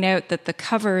to point out that the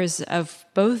covers of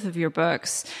both of your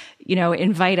books,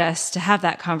 invite us to have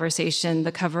that conversation.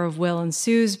 The cover of Will and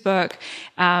Sue's book,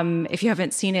 if you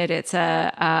haven't seen it, it's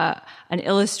an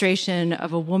illustration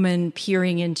of a woman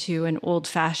peering into an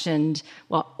old-fashioned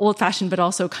but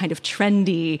also kind of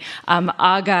trendy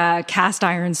Aga cast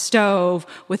iron stove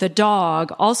with a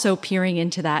dog also peering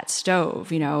into that stove.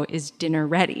 Is dinner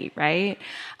ready, right?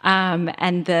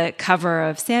 And the cover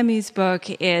of Sammy's book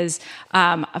is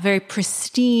a very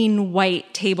pristine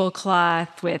white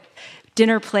tablecloth with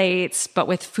dinner plates, but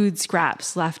with food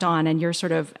scraps left on, and you're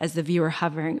sort of, as the viewer,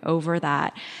 hovering over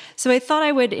that. So I thought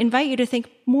I would invite you to think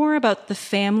more about the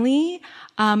family,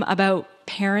 about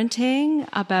parenting,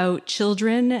 about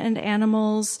children and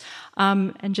animals,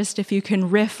 and just if you can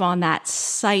riff on that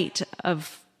site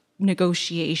of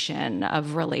negotiation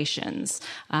of relations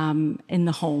in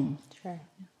the home. Sure.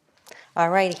 All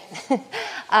righty.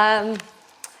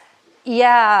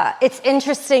 It's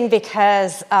interesting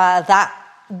because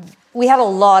we had a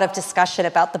lot of discussion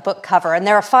about the book cover, and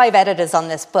there are 5 editors on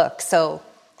this book, so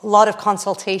a lot of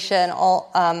consultation.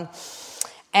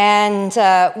 And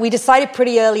we decided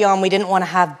pretty early on we didn't want to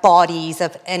have bodies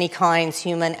of any kinds,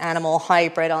 human, animal,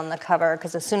 hybrid, on the cover,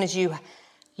 because as soon as you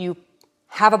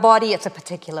have a body, it's a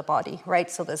particular body,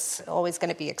 right? So there's always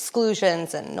going to be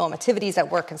exclusions and normativities at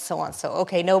work and so on. So,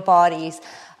 okay, no bodies.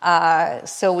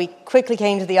 So we quickly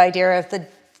came to the idea of the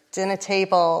dinner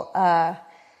table.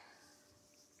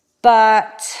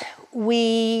 But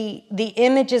the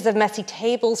images of messy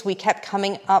tables we kept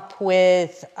coming up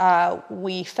with,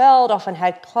 we felt often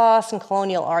had class and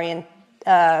colonial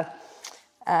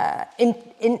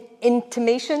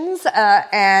intimations,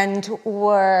 and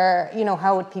were,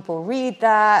 how would people read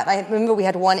that? I remember we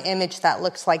had one image that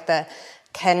looks like the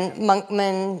Ken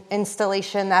Monkman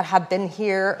installation that had been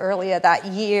here earlier that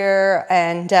year,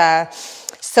 and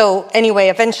so anyway,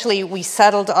 eventually we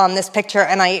settled on this picture,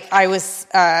 and I was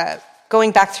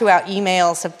going back through our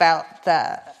emails about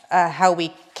how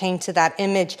we came to that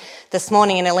image this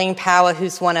morning, and Elaine Power,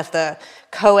 who's one of the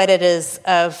co-editors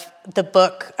of the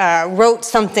book, wrote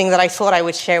something that I thought I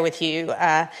would share with you.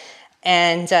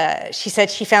 And she said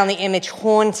she found the image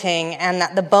haunting, and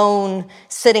that the bone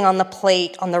sitting on the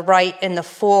plate on the right in the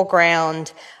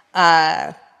foreground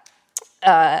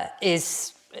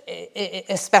is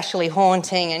especially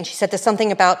haunting. And she said there's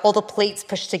something about all the plates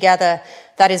pushed together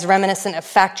that is reminiscent of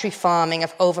factory farming,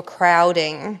 of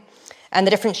overcrowding, and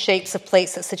the different shapes of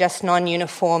plates that suggest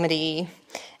non-uniformity,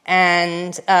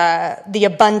 and the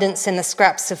abundance in the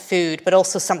scraps of food, but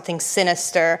also something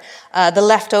sinister, the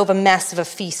leftover mess of a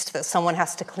feast that someone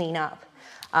has to clean up.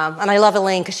 And I love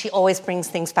Elaine because she always brings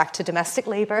things back to domestic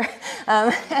labor.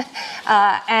 And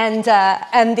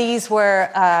these were,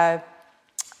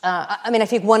 I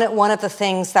think one of the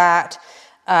things that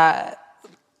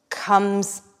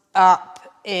comes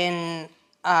up in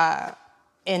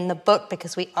the book,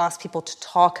 because we ask people to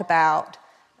talk about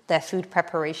their food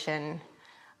preparation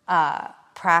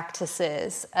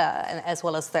practices, as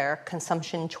well as their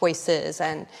consumption choices,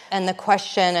 and the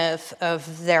question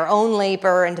of their own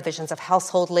labor and divisions of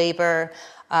household labor,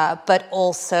 but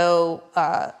also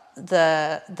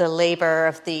the labor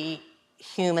of the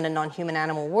human and non-human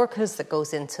animal workers that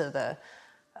goes into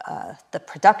the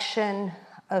production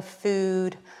of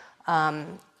food,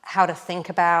 how to think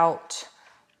about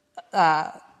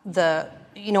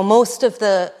most of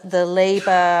the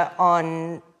labor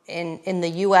in the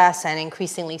U.S. and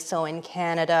increasingly so in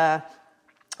Canada,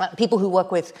 people who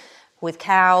work with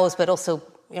cows, but also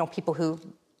people who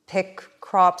pick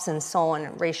crops and so on,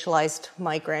 racialized,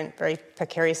 migrant, very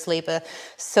precarious labor.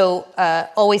 So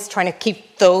always trying to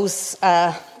keep those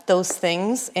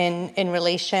things in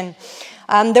relation.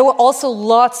 There were also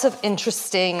lots of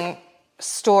interesting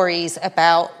stories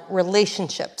about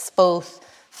relationships, both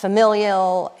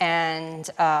familial and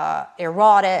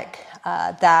erotic,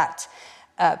 that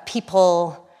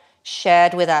people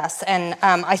shared with us. And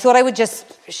I thought I would just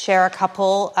share a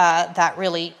couple that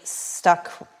really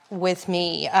stuck with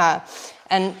me.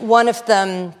 And one of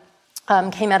them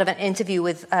came out of an interview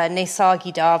with Nesar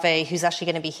Gidave, who's actually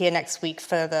going to be here next week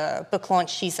for the book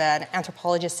launch. She's an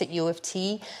anthropologist at U of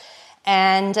T.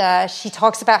 And she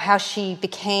talks about how she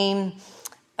became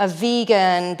a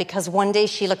vegan because one day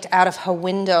she looked out of her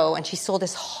window and she saw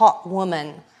this hot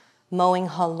woman mowing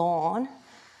her lawn.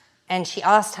 And she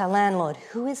asked her landlord,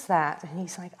 "Who is that?" And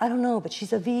he's like, "I don't know, but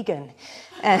she's a vegan."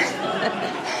 And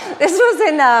this was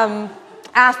in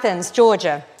Athens,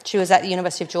 Georgia. She was at the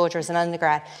University of Georgia as an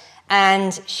undergrad.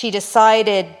 And she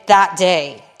decided that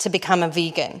day to become a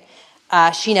vegan.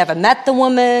 She never met the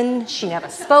woman. She never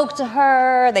spoke to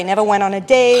her. They never went on a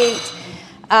date.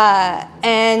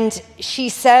 And she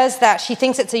says that she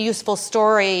thinks it's a useful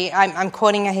story, I'm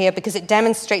quoting her here, because it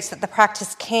demonstrates that the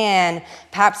practice can,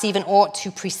 perhaps even ought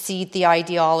to, precede the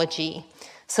ideology.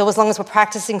 So as long as we're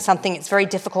practicing something, it's very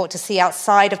difficult to see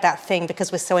outside of that thing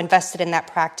because we're so invested in that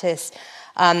practice,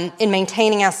 in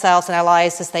maintaining ourselves and our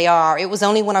lives as they are. It was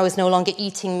only when I was no longer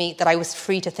eating meat that I was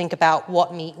free to think about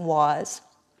what meat was.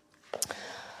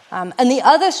 And the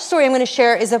other story I'm going to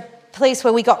share is a place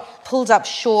where we got pulled up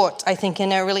short, I think,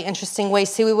 in a really interesting way.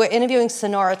 So we were interviewing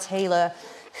Sonora Taylor,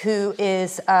 who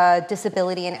is a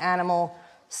disability and animal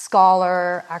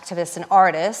scholar, activist, and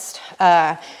artist.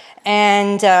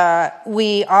 And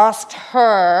we asked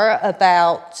her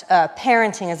about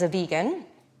parenting as a vegan.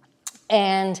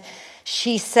 And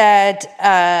she said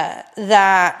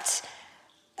that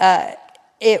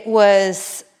it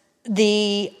was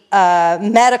the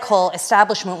medical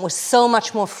establishment was so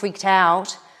much more freaked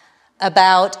out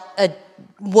about a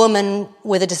woman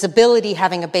with a disability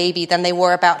having a baby than they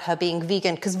were about her being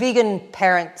vegan. Because vegan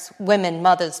parents, women,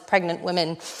 mothers, pregnant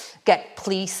women, get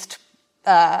policed.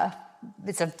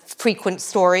 It's a frequent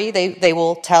story they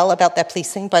will tell about their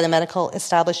policing by the medical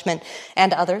establishment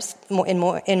and others in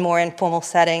more informal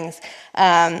settings.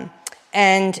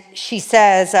 And she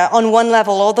says, on one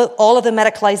level, all of the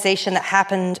medicalization that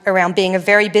happened around being a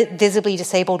very visibly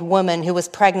disabled woman who was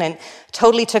pregnant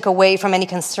totally took away from any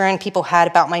concern people had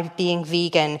about my being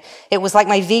vegan. It was like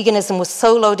my veganism was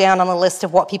so low down on the list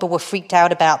of what people were freaked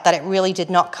out about that it really did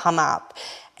not come up.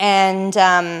 And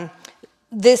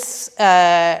this...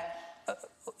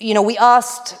 we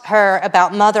asked her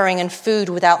about mothering and food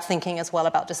without thinking as well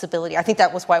about disability. I think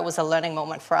that was why it was a learning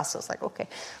moment for us. It was like, okay,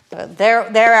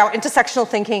 our intersectional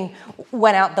thinking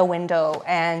went out the window.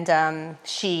 And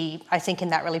she, I think in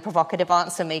that really provocative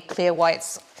answer, made clear why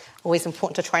it's always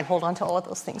important to try and hold on to all of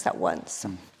those things at once.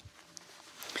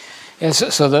 Yeah,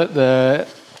 so the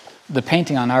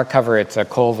painting on our cover, it's a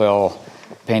Colville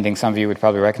painting. Some of you would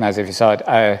probably recognize it if you saw it.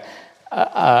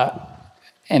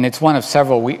 And it's one of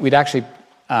several. We'd actually...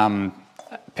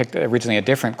 picked originally a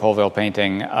different Colville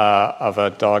painting of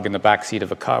a dog in the back seat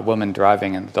of a car, a woman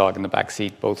driving and the dog in the back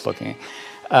seat, both looking.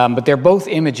 But they're both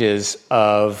images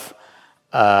of,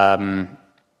 and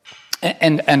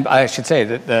I should say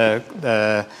that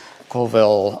the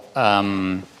Colville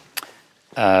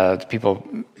people.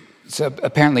 So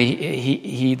apparently,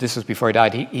 he this was before he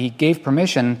died. He gave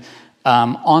permission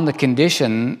on the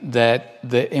condition that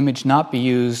the image not be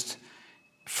used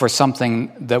for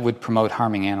something that would promote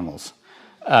harming animals.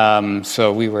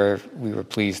 So we were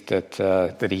pleased that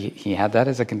he had that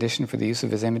as a condition for the use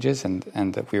of his images,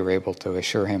 and that we were able to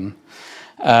assure him.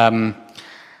 But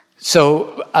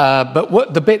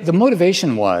what the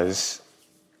motivation was,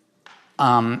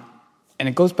 and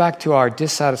it goes back to our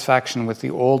dissatisfaction with the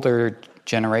older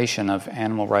generation of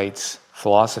animal rights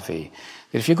philosophy.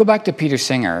 That if you go back to Peter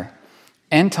Singer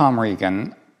and Tom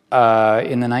Regan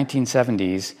in the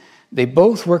 1970s, they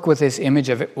both work with this image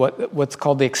of what's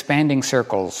called the expanding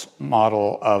circles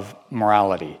model of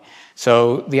morality.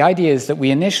 So the idea is that we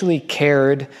initially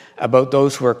cared about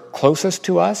those who are closest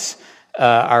to us,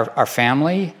 our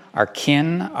family, our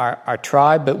kin, our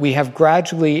tribe, but we have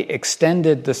gradually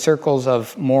extended the circles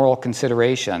of moral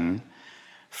consideration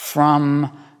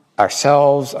from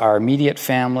ourselves, our immediate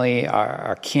family,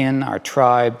 our kin, our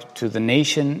tribe, to the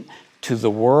nation, to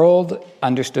the world,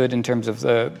 understood in terms of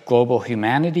the global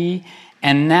humanity,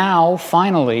 and now,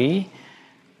 finally,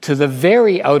 to the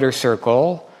very outer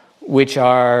circle, which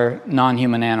are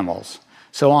non-human animals.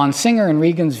 So on Singer and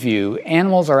Regan's view,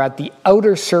 animals are at the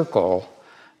outer circle,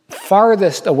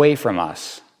 farthest away from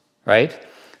us, right?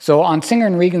 So on Singer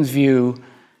and Regan's view,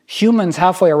 humans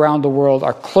halfway around the world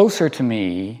are closer to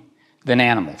me than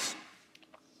animals.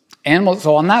 Animals.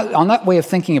 So on that way of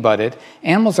thinking about it,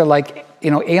 animals are like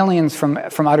aliens from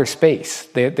outer space.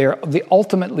 They're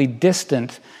ultimately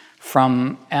distant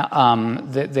from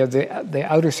the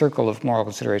outer circle of moral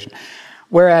consideration.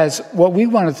 Whereas what we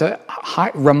wanted to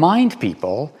remind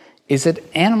people is that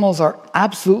animals are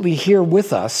absolutely here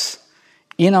with us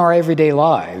in our everyday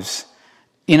lives,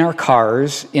 in our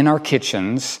cars, in our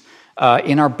kitchens,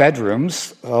 in our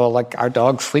bedrooms. Like our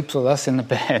dog sleeps with us in the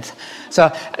bed.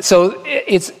 So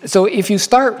if you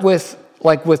start with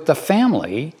the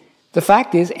family, the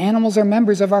fact is animals are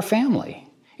members of our family.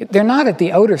 They're not at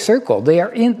the outer circle. They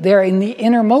are in the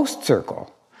innermost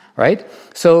circle, right?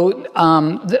 So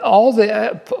all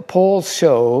the polls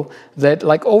show that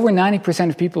over 90%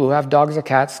 of people who have dogs or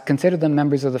cats consider them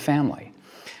members of the family.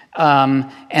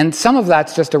 And some of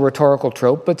that's just a rhetorical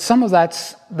trope, but some of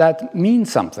that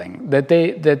means something. That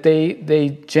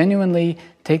they genuinely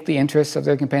take the interests of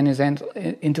their companions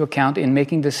into account in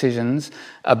making decisions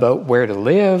about where to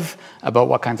live, about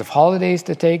what kinds of holidays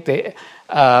to take.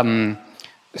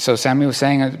 So Sammy was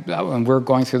saying, and we're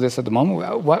going through this at the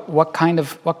moment. What kind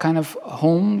of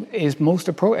home is most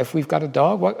appropriate? If we've got a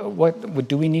dog, what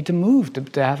do we need to move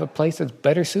to have a place that's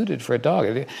better suited for a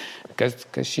dog?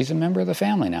 Because she's a member of the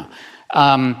family now,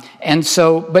 and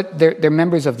so. But they're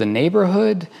members of the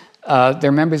neighborhood.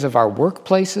 They're members of our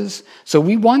workplaces. So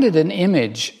we wanted an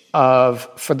image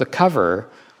for the cover,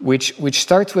 which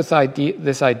starts with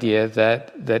this idea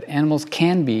that animals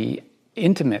can be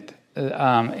intimate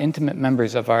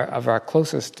members of our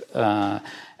closest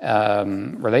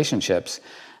relationships,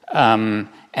 and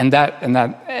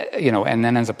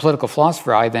then as a political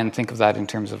philosopher, I then think of that in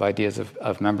terms of ideas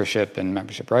of membership and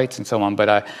membership rights and so on.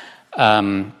 But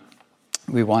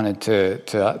we wanted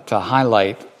to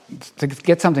highlight, to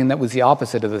get something that was the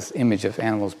opposite of this image of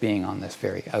animals being on this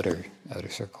very outer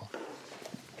circle.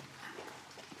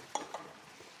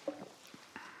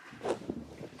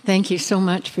 Thank you so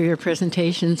much for your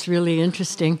presentation. It's really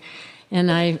interesting.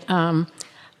 And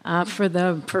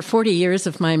for 40 years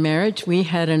of my marriage, we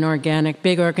had an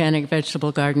big organic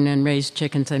vegetable garden and raised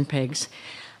chickens and pigs.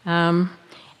 And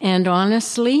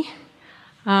honestly,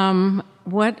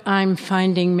 what I'm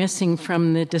finding missing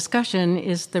from the discussion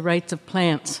is the rights of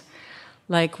plants.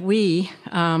 My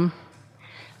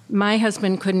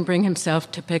husband couldn't bring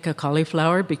himself to pick a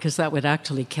cauliflower because that would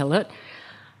actually kill it.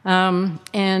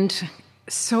 And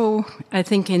so I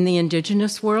think in the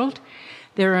indigenous world,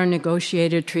 there are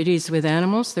negotiated treaties with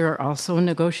animals. There are also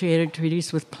negotiated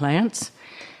treaties with plants.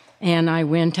 And I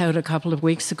went out a couple of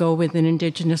weeks ago with an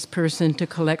indigenous person to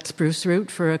collect spruce root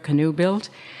for a canoe build.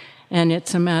 And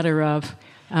it's a matter of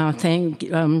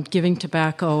giving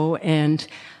tobacco and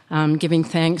giving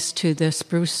thanks to the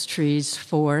spruce trees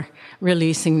for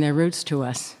releasing their roots to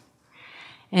us.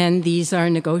 And these are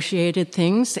negotiated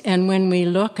things. And when we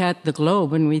look at the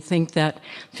globe and we think that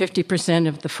 50%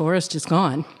 of the forest is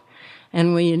gone,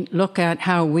 and we look at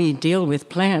how we deal with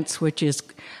plants, which is,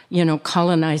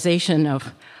 colonization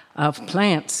of of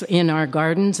plants in our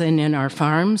gardens and in our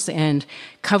farms, and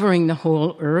covering the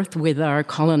whole earth with our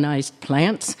colonized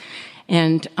plants.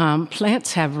 And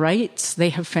plants have rights, they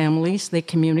have families, they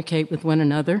communicate with one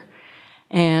another.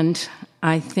 And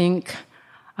I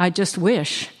just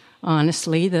wish,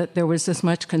 honestly, that there was as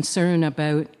much concern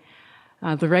about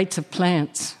the rights of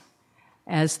plants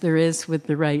as there is with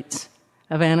the rights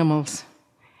of animals.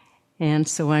 And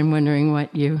so I'm wondering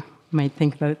what you might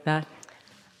think about that.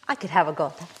 I could have a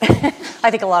go. I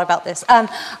think a lot about this.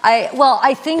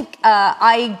 I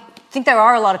think there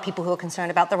are a lot of people who are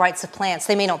concerned about the rights of plants.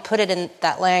 They may not put it in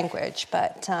that language,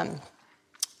 but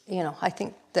I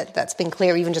think that's been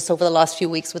clear even just over the last few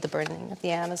weeks with the burning of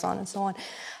the Amazon and so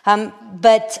on.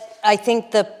 But I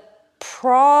think the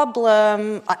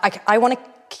problem, I want to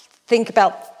think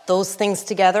about those things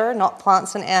together, not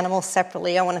plants and animals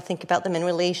separately. I want to think about them in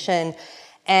relation.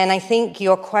 And I think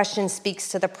your question speaks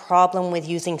to the problem with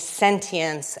using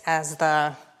sentience as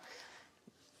the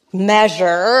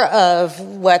measure of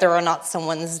whether or not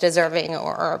someone's deserving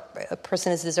or a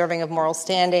person is deserving of moral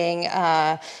standing.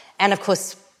 And of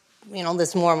course,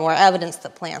 there's more and more evidence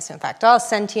that plants, in fact, are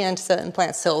sentient, certain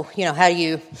plants. So, how do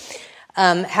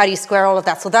you square all of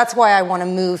that? So that's why I want to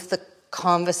move the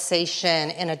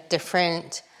conversation in a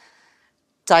different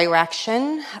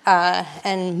direction.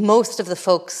 And most of the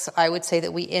folks, I would say,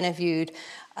 that we interviewed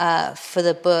for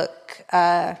the book,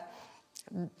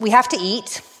 we have to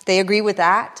eat. They agree with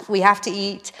that. We have to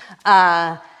eat.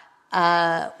 We're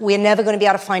never going to be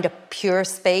able to find a pure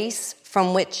space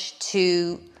from which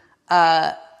to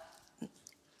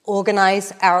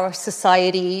organize our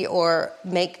society or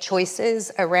make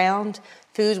choices around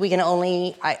food. We can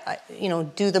only,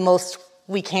 do the most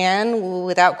we can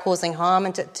without causing harm,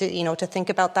 and to think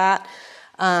about that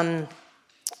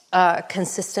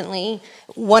consistently.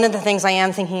 One of the things I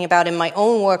am thinking about in my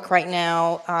own work right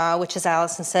now, which, as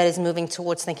Alison said, is moving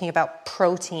towards thinking about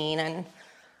protein and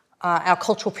our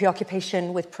cultural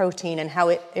preoccupation with protein and how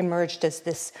it emerged as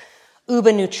this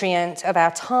uber nutrient of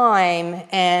our time.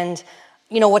 And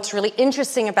what's really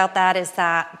interesting about that is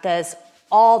that there's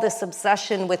all this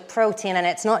obsession with protein, and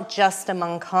it's not just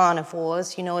among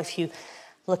carnivores. If you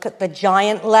look at the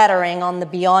giant lettering on the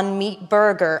Beyond Meat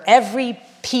burger, every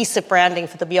piece of branding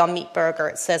for the Beyond Meat burger,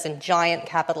 it says in giant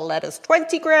capital letters,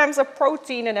 20 grams of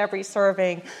protein in every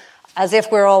serving, as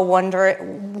if we're all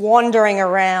wandering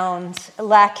around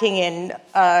lacking in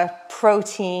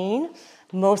protein.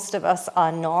 Most of us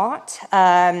are not.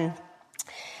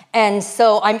 And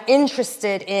so I'm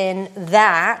interested in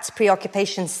that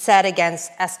preoccupation set against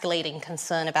escalating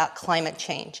concern about climate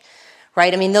change,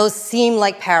 right? I mean, those seem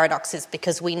like paradoxes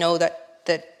because we know that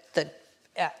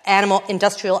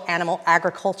industrial animal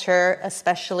agriculture,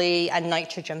 especially, and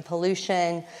nitrogen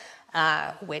pollution,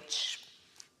 which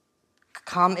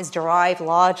is derived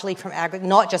largely from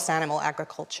not just animal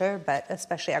agriculture, but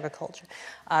especially agriculture,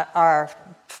 are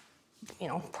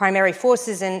primary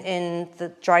forces in the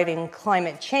driving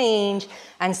climate change.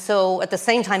 And so at the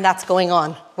same time that's going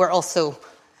on, we're also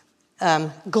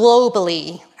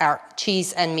globally, our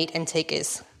cheese and meat intake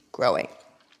is growing.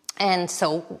 And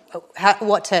so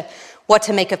what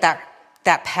to make of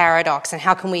that paradox, and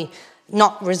how can we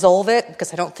not resolve it,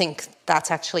 because I don't think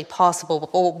that's actually possible,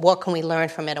 but what can we learn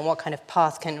from it, and what kind of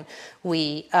path can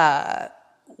we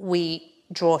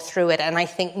draw through it? And I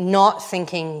think not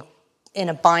thinking in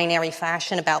a binary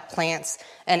fashion about plants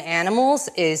and animals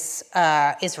is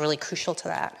really crucial to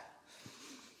that.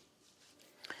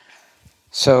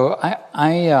 So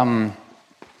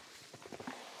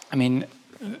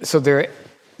so there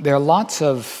are lots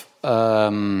of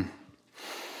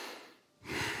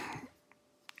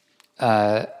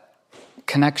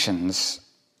connections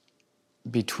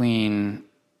between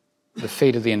the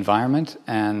fate of the environment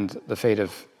and the fate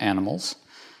of animals,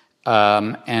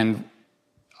 and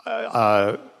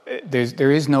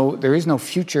there is no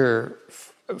future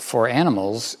for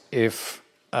animals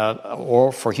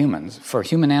or for humans, for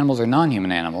human animals or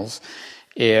non-human animals,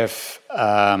 if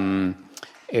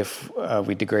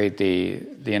we degrade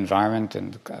the environment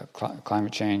and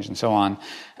climate change and so on,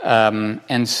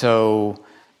 and so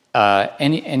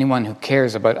anyone who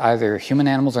cares about either human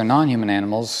animals or non-human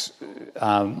animals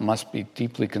must be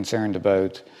deeply concerned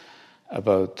about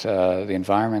the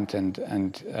environment and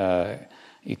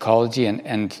ecology,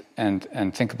 and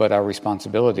think about our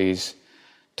responsibilities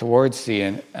towards the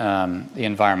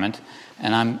environment.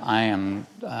 And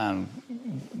I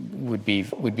would be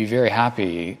very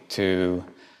happy to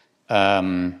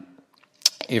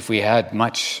if we had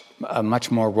a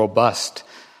much more robust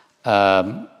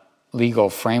legal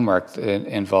framework that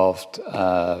involved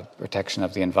protection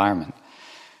of the environment.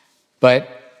 But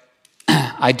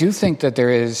I do think that there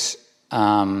is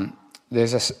a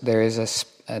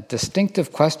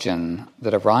distinctive question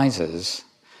that arises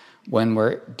when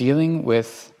we're dealing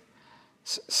with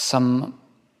some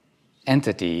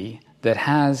entity that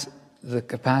has the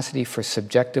capacity for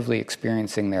subjectively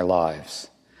experiencing their lives,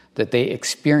 that they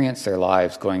experience their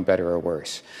lives going better or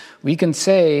worse. We can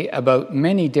say about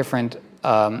many different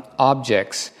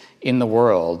objects in the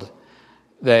world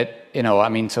that,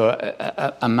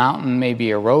 so a mountain may be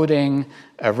eroding,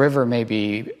 a river may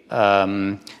be,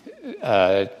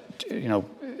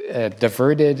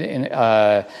 diverted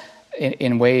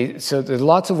in ways. So there's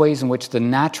lots of ways in which the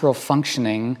natural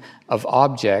functioning of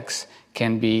objects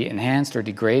can be enhanced or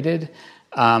degraded,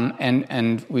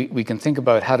 and we can think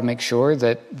about how to make sure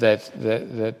that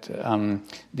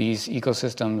these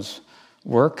ecosystems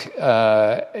work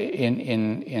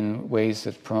in ways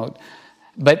that promote.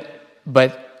 But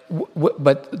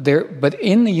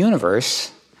in the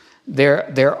universe,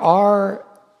 there are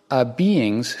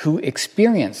beings who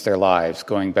experience their lives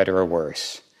going better or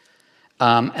worse,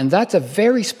 and that's a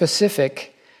very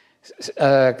specific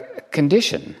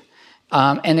condition.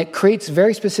 And it creates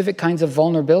very specific kinds of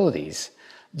vulnerabilities.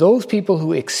 Those people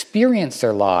who experience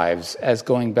their lives as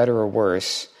going better or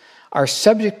worse are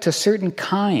subject to certain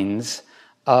kinds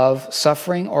of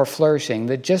suffering or flourishing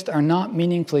that just are not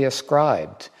meaningfully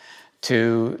ascribed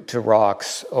to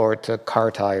rocks or to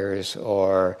car tires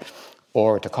or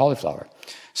to cauliflower.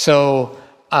 So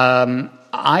I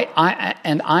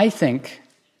think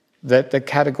that the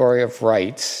category of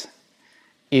rights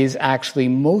is actually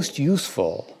most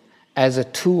useful as a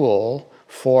tool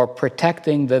for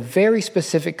protecting the very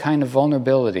specific kind of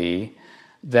vulnerability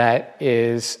that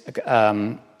is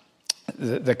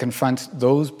that confronts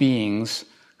those beings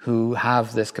who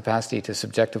have this capacity to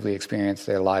subjectively experience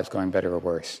their lives going better or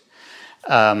worse.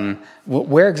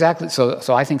 Where exactly? So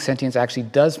I think sentience actually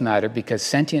does matter because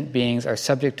sentient beings are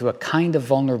subject to a kind of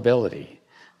vulnerability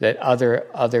that other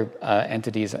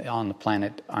entities on the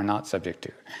planet are not subject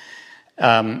to.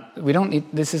 We don't need.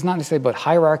 This is not necessarily about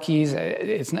hierarchies.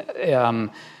 It's not,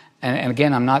 and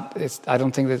again, I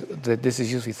don't think that this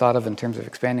is usually thought of in terms of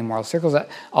expanding moral circles.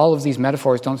 All of these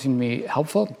metaphors don't seem to me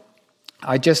helpful.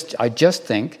 I just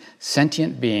think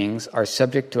sentient beings are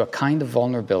subject to a kind of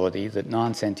vulnerability that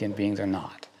non-sentient beings are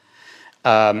not,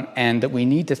 and that we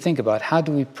need to think about how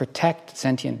do we protect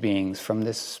sentient beings from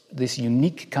this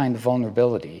unique kind of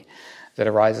vulnerability that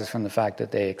arises from the fact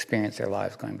that they experience their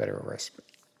lives going better or worse.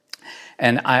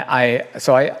 And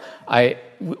so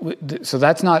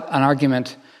that's not an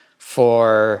argument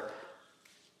for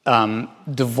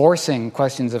divorcing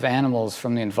questions of animals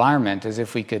from the environment, as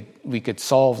if we could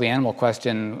solve the animal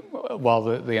question while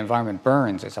the environment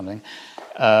burns or something.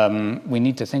 We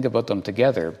need to think about them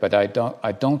together, but I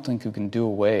don't think we can do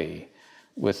away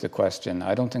with the question.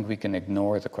 I don't think we can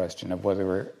ignore the question of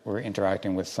whether we're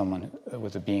interacting with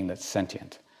a being that's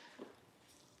sentient.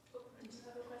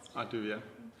 I do, yeah.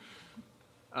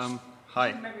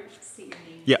 Hi.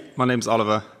 Yeah, my name's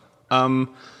Oliver. I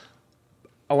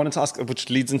wanted to ask, which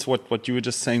leads into what you were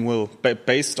just saying, Will, but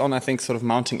based on, I think, sort of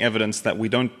mounting evidence that we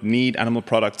don't need animal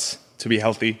products to be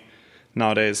healthy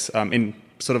nowadays, in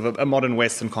sort of a modern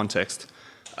Western context,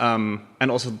 and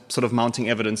also sort of mounting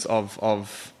evidence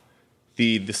of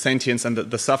the sentience and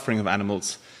the suffering of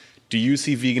animals, do you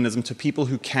see veganism to people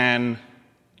who can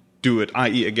do it,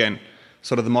 i.e., again,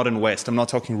 sort of the modern West? I'm not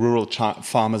talking rural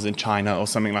farmers in China or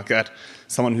something like that,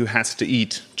 someone who has to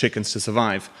eat chickens to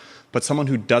survive, but someone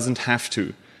who doesn't have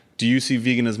to. Do you see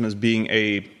veganism as being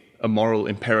a moral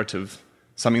imperative,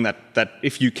 something that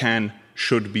if you can,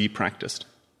 should be practiced?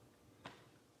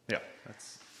 Yeah,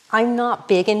 that's... I'm not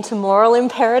big into moral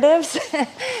imperatives,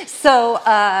 so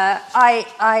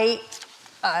I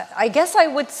guess I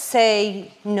would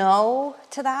say no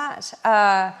to that.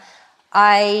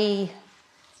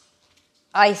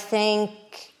 I think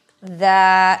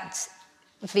that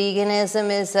veganism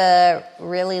is a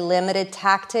really limited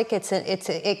tactic.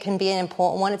 It can be an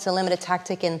important one. It's a limited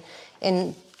tactic in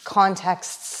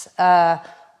contexts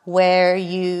where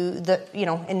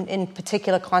in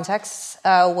particular contexts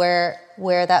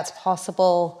where that's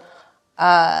possible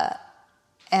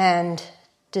and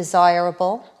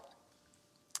desirable.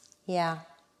 Yeah.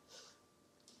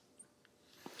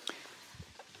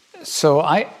 So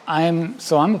I'm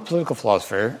a political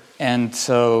philosopher, and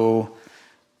so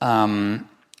and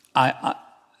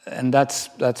that's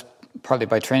partly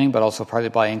by training, but also partly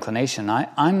by inclination.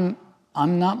 I'm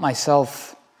not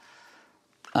myself.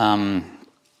 The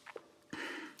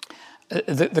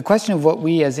question of what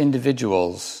we as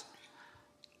individuals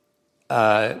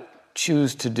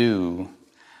choose to do,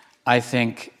 I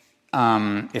think,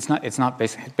 it's not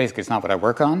basically it's not what I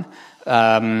work on.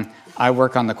 I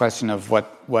work on the question of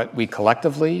what we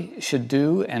collectively should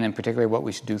do, and in particular what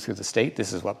we should do through the state.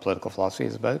 This is what political philosophy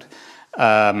is about.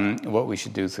 What we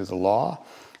should do through the law.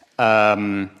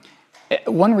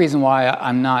 One reason why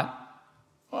I'm not,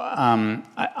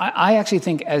 I actually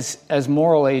think as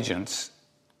moral agents,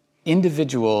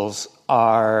 individuals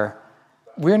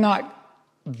we're not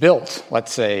built,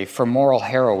 let's say, for moral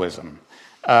heroism.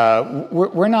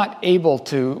 We're not able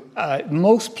to,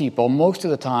 most people, most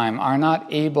of the time, are not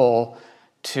able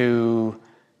to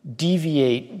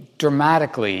deviate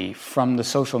dramatically from the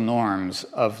social norms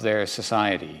of their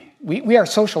society. We are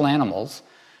social animals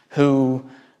who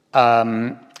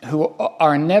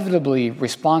are inevitably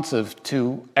responsive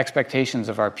to expectations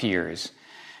of our peers.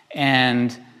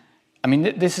 And, I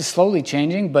mean, this is slowly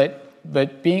changing, but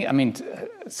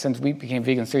since we became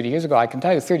vegans 30 years ago, I can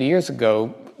tell you 30 years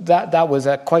ago, that was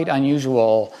a quite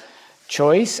unusual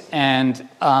choice, and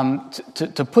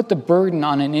to put the burden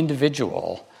on an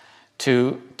individual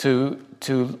to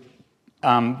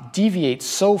deviate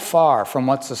so far from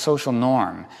what's the social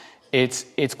norm,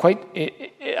 it's quite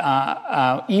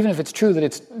even if it's true that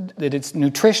it's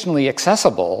nutritionally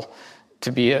accessible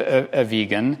to be a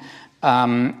vegan,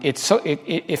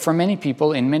 for many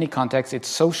people in many contexts it's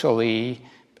socially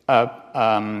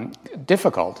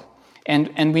difficult.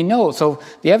 And we know, so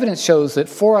the evidence shows that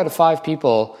 4 out of 5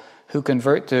 people who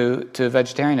convert to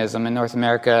vegetarianism in North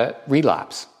America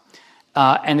relapse.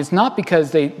 And it's not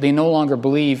because they no longer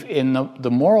believe in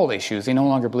the moral issues, they no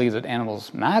longer believe that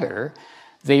animals matter.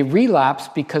 They relapse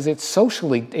because it's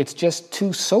just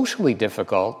too socially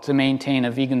difficult to maintain a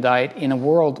vegan diet in a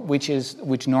world which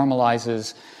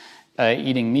normalizes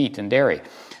eating meat and dairy.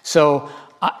 So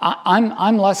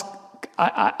I'm less.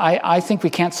 I think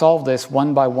we can't solve this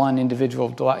one by one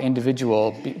individual.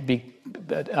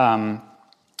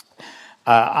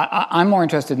 I'm more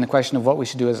interested in the question of what we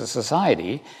should do as a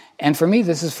society. And for me,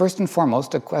 this is first and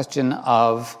foremost a question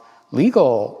of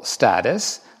legal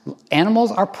status.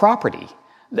 Animals are property.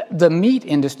 The meat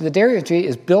industry, the dairy industry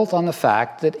is built on the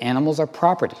fact that animals are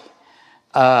property.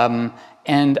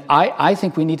 And I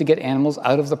think we need to get animals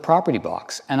out of the property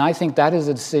box. And I think that is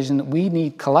a decision that we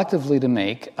need collectively to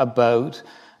make about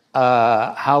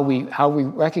how we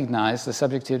recognize the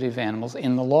subjectivity of animals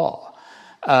in the law.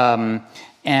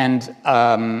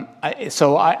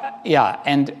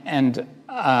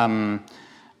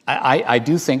 I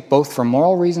do think both for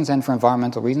moral reasons and for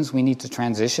environmental reasons we need to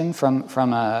transition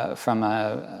from a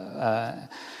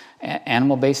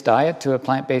animal-based diet to a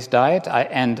plant-based diet.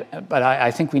 But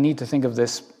I think we need to think of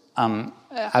this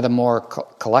at a more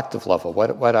collective level.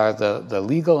 What are the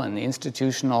legal and the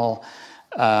institutional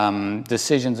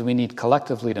decisions we need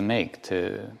collectively to make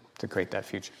to create that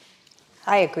future?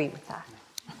 I agree with that.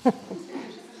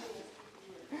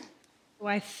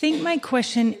 Well, I think my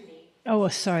question... Oh,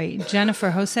 sorry, Jennifer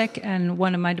Hosek, and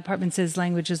one of my departments is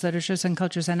Languages, Literatures, and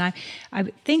Cultures, and I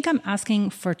think I'm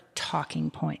asking for talking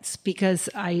points because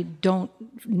I don't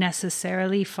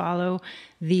necessarily follow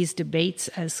these debates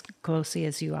as closely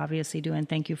as you obviously do, and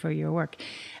thank you for your work.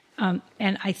 And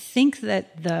I think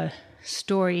that the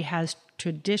story has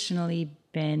traditionally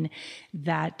been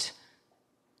that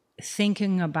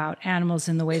thinking about animals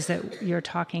in the ways that you're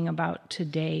talking about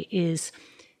today is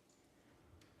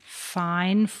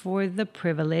fine for the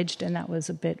privileged, and that was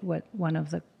a bit what one of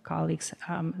the colleagues,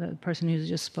 the person who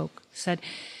just spoke, said,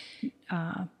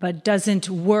 but doesn't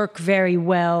work very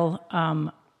well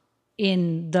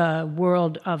in the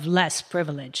world of less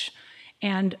privilege.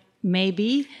 And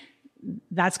maybe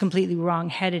that's completely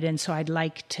wrong-headed, and so I'd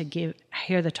like to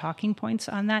hear the talking points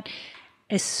on that,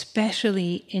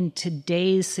 especially in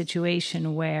today's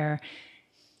situation where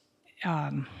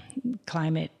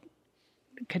climate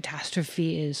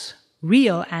catastrophe is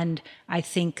real, and I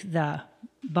think the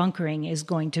bunkering is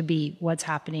going to be what's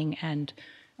happening, and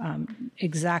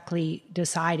exactly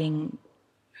deciding,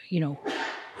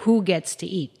 who gets to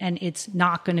eat. And it's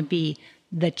not going to be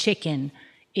the chicken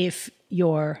if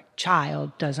your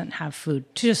child doesn't have food,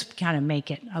 to just kind of make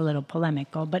it a little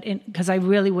polemical. But because I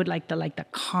really would like the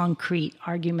concrete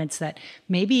arguments that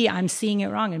maybe I'm seeing it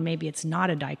wrong and maybe it's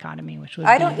not a dichotomy, which would be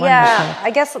wonderful. Yeah,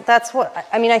 I guess that's what,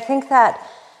 I think that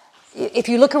if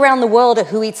you look around the world at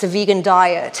who eats a vegan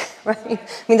diet, right?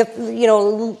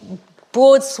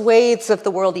 Broad swathes of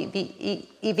the world eat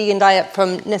vegan diet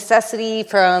from necessity,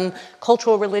 from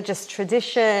cultural religious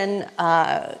tradition.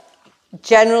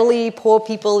 Generally, poor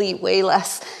people eat way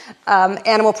less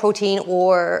animal protein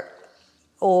or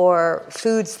or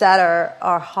foods that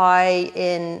are high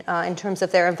in terms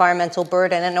of their environmental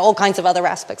burden and all kinds of other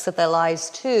aspects of their lives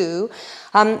too.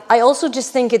 I also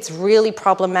just think it's really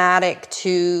problematic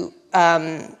to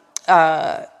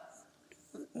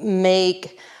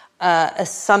make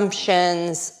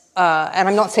assumptions. And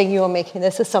I'm not saying you're making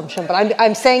this assumption, but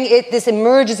I'm saying this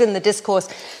emerges in the discourse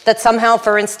that somehow,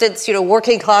 for instance,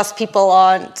 working class people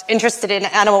aren't interested in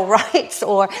animal rights,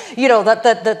 or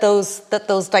that those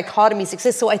dichotomies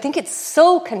exist. So I think it's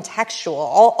so contextual.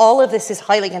 All of this is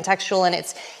highly contextual, and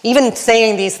it's even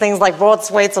saying these things like broad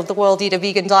swathes of the world eat a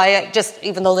vegan diet, just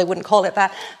even though they wouldn't call it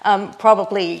that,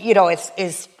 probably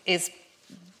is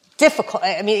difficult.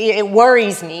 I mean, it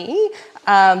worries me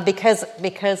because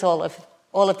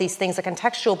all of these things are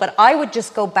contextual. But I would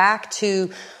just go back to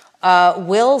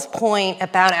Will's point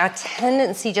about our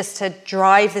tendency just to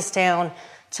drive this down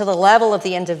to the level of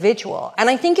the individual. And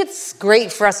I think it's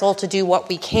great for us all to do what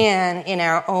we can in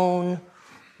our own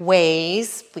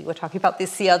ways. We were talking about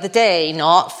this the other day,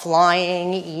 not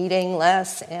flying, eating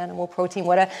less animal protein,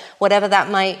 whatever that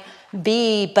might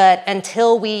be. But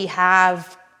until we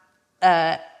have...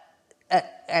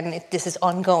 and this is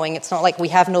ongoing. It's not like we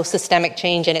have no systemic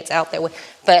change and it's out there.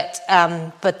 But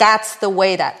that's the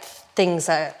way that things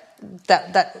are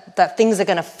things are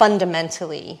going to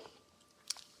fundamentally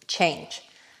change,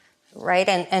 right?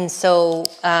 And so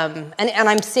I'm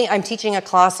teaching a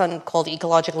class called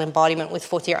ecological embodiment with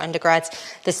fourth year undergrads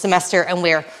this semester, and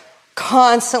we're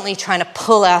constantly trying to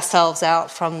pull ourselves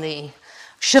out from the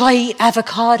should I eat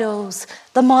avocados,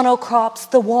 the monocrops,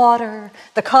 the water,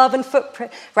 the carbon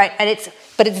footprint, right? But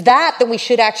it's that we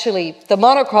should actually, the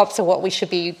monocrops are what we should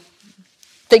be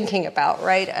thinking about,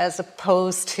 right? As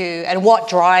opposed to, and what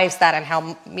drives that, and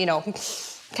how,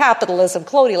 capitalism,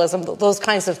 colonialism, those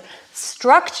kinds of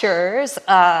structures,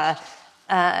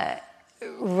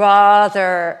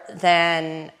 rather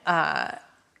than,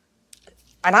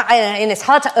 and it's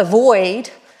hard to avoid,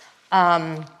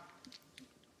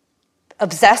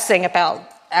 obsessing about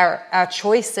our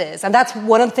choices. And that's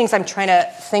one of the things I'm trying to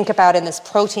think about in this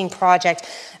protein project.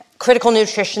 Critical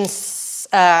nutrition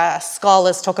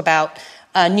scholars talk about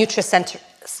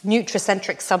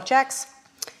nutricentric subjects,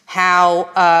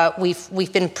 how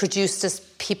we've been produced as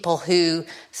people who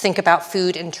think about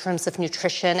food in terms of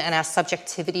nutrition, and our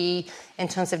subjectivity in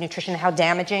terms of nutrition, how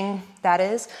damaging that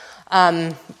is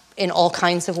in all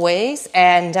kinds of ways.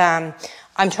 And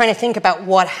I'm trying to think about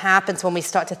what happens when we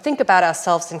start to think about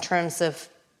ourselves in terms of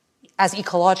as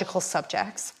ecological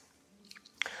subjects,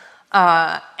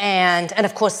 and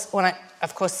of course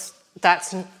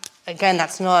that's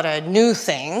not a new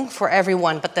thing for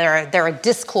everyone, but there are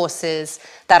discourses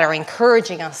that are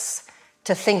encouraging us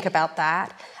to think about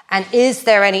that. And is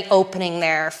there any opening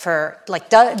there for, like,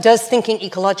 does thinking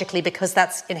ecologically, because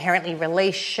that's inherently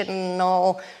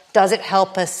relational, does it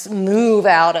help us move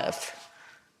out of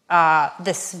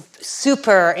this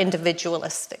super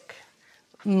individualistic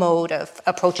mode of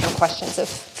approaching questions of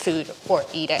food or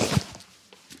eating?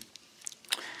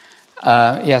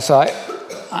 So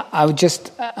I would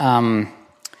just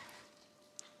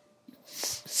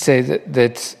say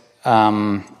that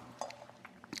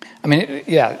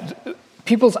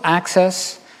people's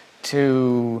access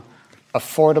to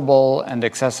affordable and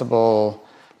accessible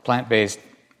plant-based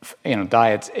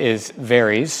diets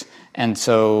varies, and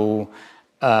so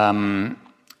and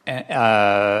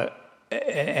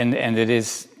it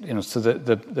is so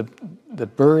the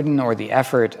burden or the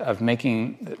effort of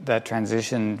making that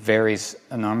transition varies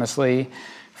enormously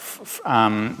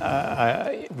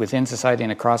within society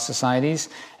and across societies,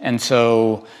 and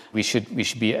so we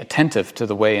should be attentive to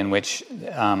the way in which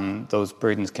those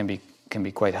burdens can be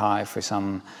quite high for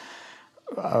some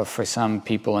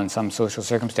people in some social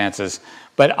circumstances.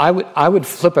 But I would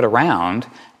flip it around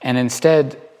and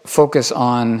instead focus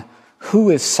on who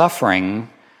is suffering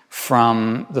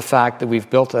from the fact that we've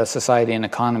built a society and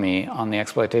economy on the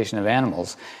exploitation of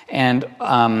animals. And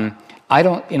I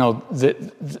don't,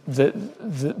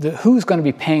 the who's going to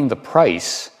be paying the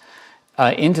price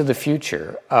into the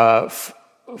future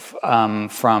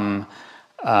from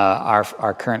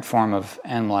our current form of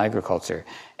animal agriculture.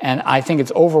 And I think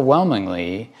it's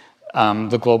overwhelmingly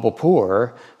the global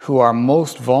poor who are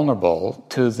most vulnerable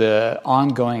to the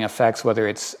ongoing effects, whether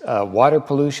it's water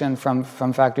pollution from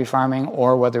factory farming,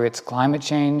 or whether it's climate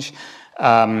change,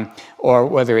 or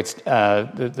whether it's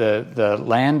the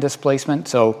land displacement.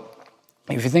 So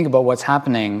if you think about what's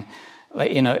happening,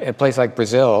 a place like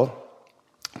Brazil,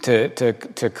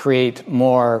 to create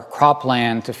more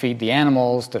cropland to feed the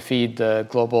animals, to feed the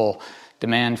global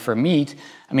demand for meat.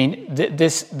 I mean,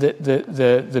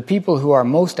 the people who are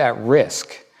most at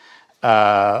risk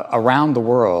around the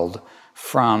world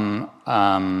from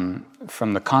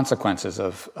the consequences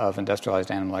of industrialized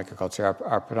animal agriculture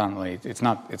are predominantly, it's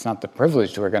not the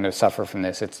privileged who are going to suffer from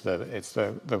this, it's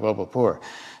the global poor.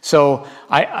 So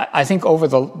I think over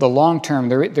the long term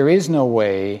there is no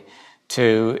way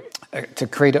to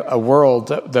create a world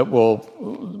that will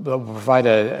provide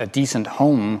a decent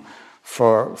home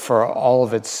for all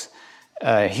of its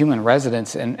human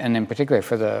residents, and in particular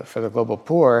for the global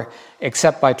poor,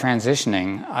 except by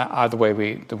transitioning the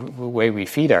way we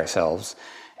feed ourselves.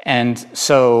 And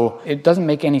so it doesn't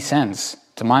make any sense,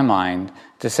 to my mind,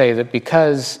 to say that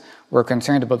because we're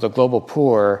concerned about the global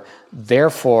poor,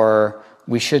 therefore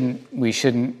we shouldn't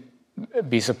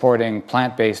be supporting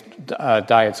plant-based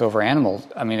diets over animals.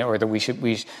 I mean, or that we should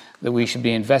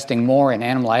be investing more in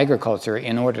animal agriculture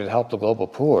in order to help the global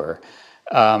poor.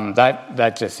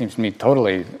 That just seems to me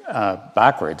totally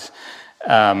backwards.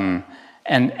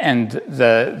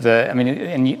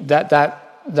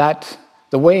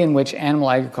 The way in which animal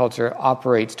agriculture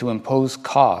operates to impose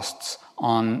costs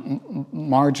on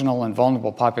marginal and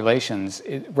vulnerable populations,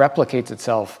 it replicates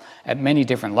itself at many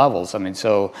different levels. I mean,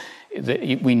 so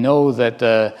we know that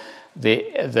the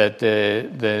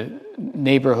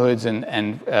neighborhoods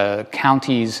and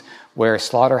counties where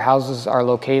slaughterhouses are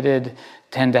located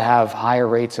tend to have higher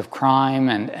rates of crime,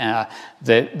 and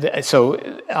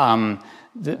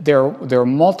there are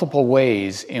multiple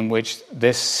ways in which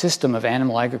this system of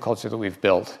animal agriculture that we've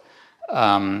built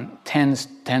tends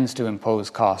to impose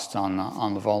costs on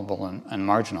the vulnerable and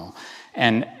marginal,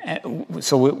 and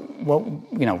so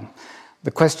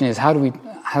the question is how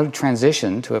to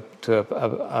transition to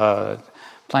a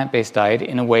plant-based diet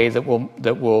in a way that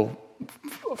will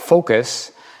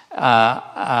focus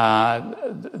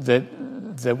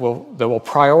that will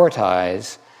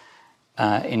prioritize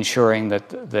ensuring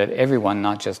that everyone,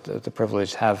 not just the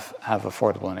privileged, have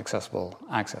affordable and accessible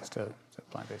access to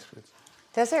plant-based foods.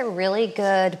 There's a really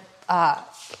good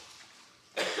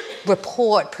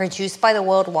report produced by the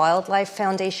World Wildlife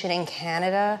Foundation in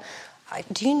Canada.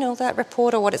 Do you know that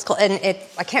report or what it's called? And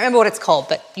I can't remember what it's called,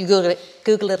 but you Google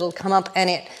it, it'll come up, and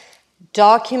it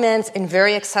documents in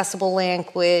very accessible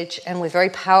language and with very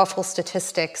powerful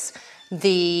statistics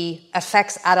the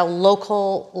effects at a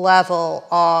local level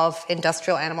of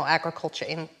industrial animal agriculture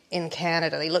in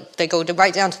Canada. They go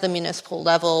right down to the municipal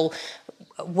level: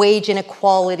 wage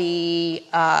inequality,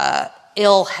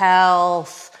 ill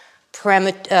health,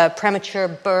 premature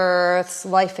births,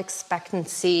 life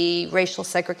expectancy, racial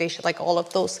segregation, like all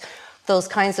of those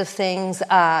kinds of things.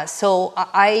 So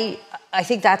I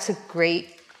think that's a great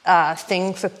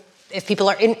thing for if people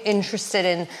are interested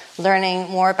in learning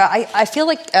more about. I feel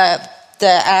like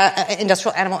the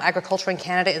industrial animal agriculture in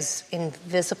Canada is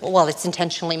invisible. Well, it's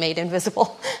intentionally made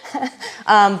invisible,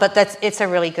 but it's a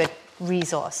really good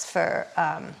resource for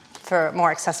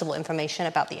more accessible information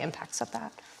about the impacts of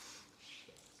that.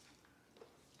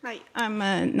 Hi, I'm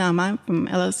Nama from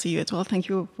LLCU as well. Thank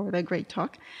you for the great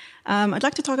talk. I'd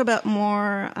like to talk about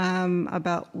more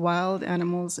about wild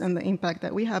animals and the impact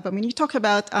that we have. I mean, you talk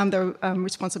about the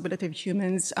responsibility of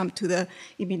humans to the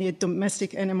immediate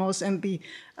domestic animals and the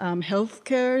health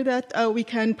care that we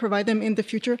can provide them in the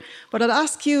future. But I'd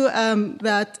ask you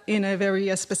that in a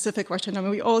very specific question. I mean,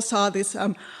 we all saw these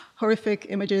horrific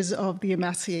images of the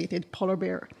emaciated polar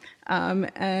bear.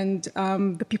 And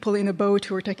the people in a boat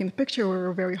who were taking the picture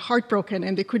were very heartbroken,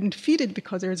 and they couldn't feed it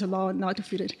because there's a law not to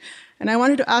feed it. And I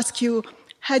wanted to ask you,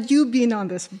 had you been on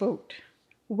this boat,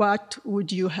 what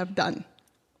would you have done,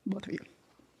 both of you?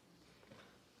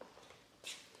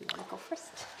 You want to go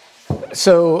first?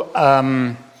 So,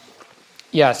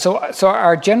 so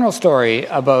our general story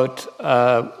about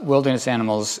wilderness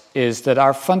animals is that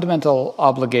our fundamental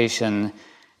obligation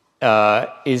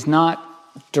is not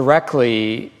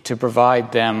directly to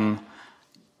provide them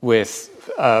with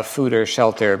food or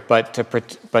shelter, but to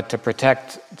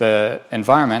protect the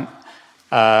environment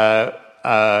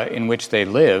in which they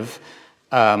live,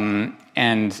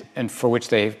 and for which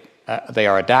they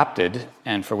are adapted,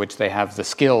 and for which they have the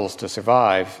skills to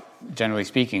survive, generally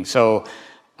speaking. So,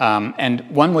 and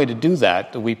one way to do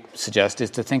that we suggest is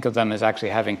to think of them as actually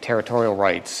having territorial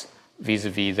rights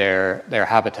vis-a-vis their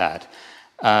habitat.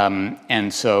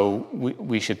 And so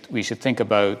we should think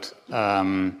about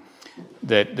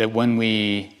that when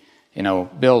we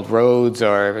build roads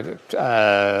or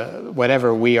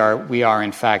whatever, we are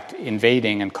in fact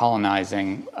invading and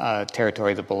colonizing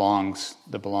territory that belongs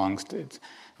to.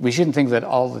 We shouldn't think that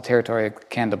all the territory of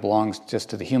Canada belongs just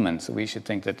to the humans. We should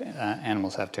think that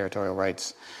animals have territorial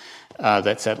rights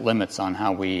that set limits on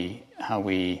how we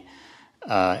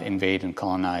invade and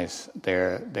colonize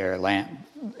their land.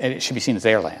 It should be seen as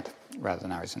their land. rather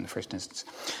than ours in the first instance.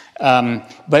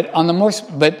 But on the more,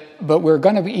 but we're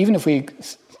going to be, even if we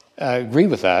agree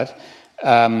with that,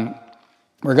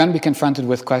 we're going to be confronted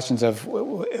with questions of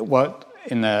what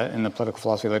in the political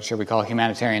philosophy literature we call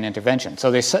humanitarian intervention.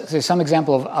 So there's some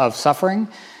example of suffering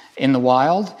in the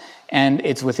wild, and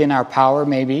it's within our power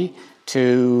maybe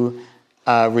to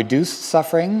reduce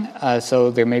suffering. So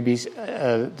there may be,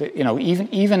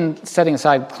 even setting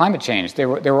aside climate change, there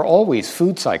were always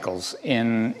food cycles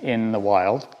in the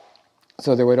wild.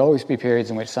 So there would always be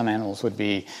periods in which some animals would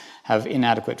have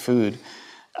inadequate food.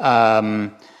 Are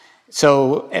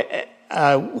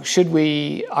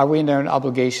we under an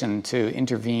obligation to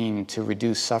intervene to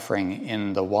reduce suffering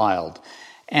in the wild?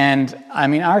 And I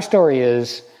mean, our story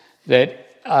is that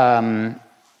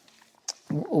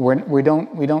we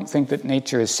don't think that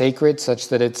nature is sacred, such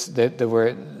that it's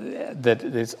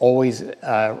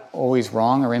always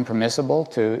wrong or impermissible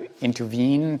to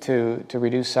intervene to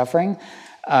reduce suffering,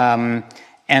 and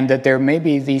that there may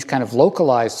be these kind of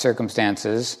localized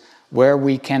circumstances where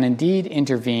we can indeed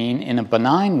intervene in a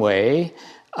benign way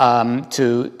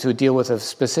to deal with a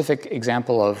specific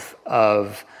example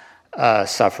of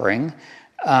suffering,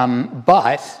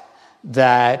 but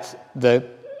that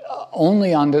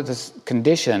only under this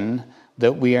condition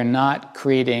that we are not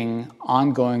creating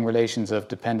ongoing relations of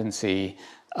dependency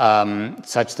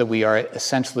such that we are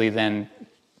essentially then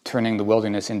turning the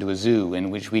wilderness into a zoo in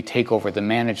which we take over the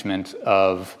management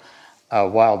of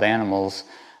wild animals.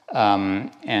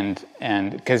 And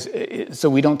because so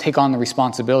we don't take on the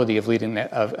responsibility of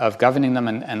of governing them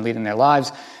and leading their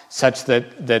lives, such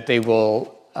that they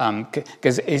will.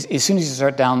 Because as soon as you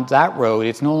start down that road,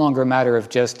 it's no longer a matter of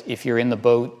just if you're in the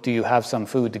boat, do you have some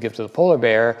food to give to the polar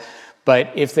bear?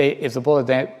 But if the polar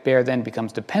bear then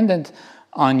becomes dependent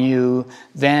on you,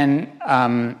 then.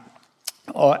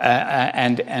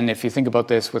 And if you think about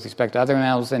this with respect to other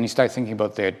animals, then you start thinking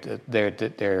about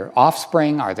their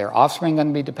offspring. Are their offspring going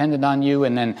to be dependent on you?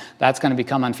 And then that's going to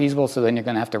become unfeasible. So then you're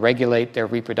going to have to regulate their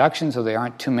reproduction so there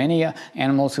aren't too many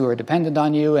animals who are dependent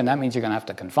on you. And that means you're going to have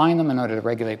to confine them in order to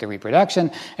regulate their reproduction.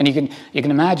 And you can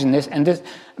imagine this. And this,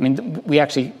 I mean,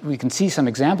 we can see some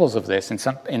examples of this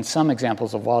in some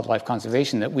examples of wildlife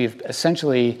conservation that we've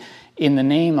essentially, in the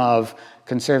name of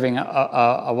conserving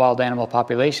a wild animal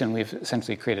population, we've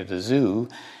essentially created a zoo,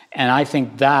 and I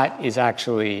think that is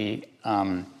actually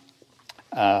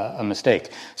a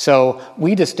mistake. So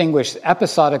we distinguish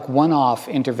episodic one-off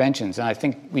interventions, and I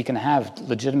think we can have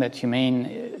legitimate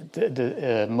humane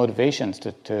motivations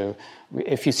to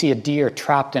if you see a deer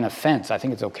trapped in a fence, I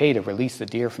think it's okay to release the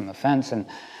deer from the fence, and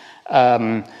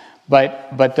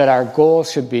but that our goal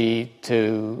should be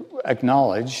to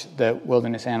acknowledge that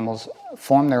wilderness animals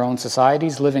form their own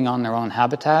societies, living on their own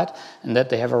habitat, and that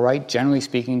they have a right, generally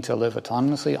speaking, to live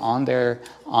autonomously on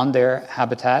their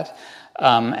habitat,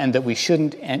 and that we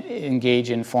shouldn't engage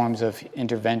in forms of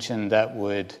intervention that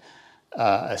would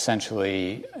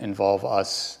essentially involve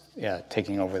us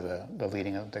taking over the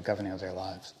leading of the governing of their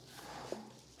lives.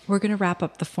 We're going to wrap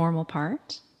up the formal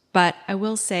part. But I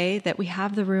will say that we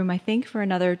have the room, I think, for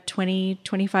another 20,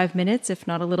 25 minutes, if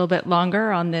not a little bit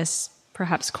longer, on this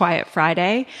perhaps quiet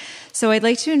Friday. So I'd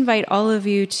like to invite all of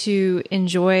you to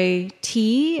enjoy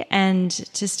tea and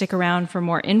to stick around for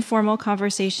more informal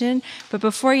conversation. But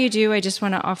before you do, I just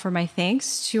want to offer my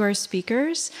thanks to our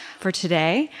speakers for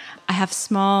today. I have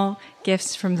small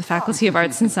gifts from the Faculty of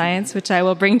Arts and Science, which I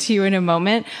will bring to you in a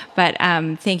moment. But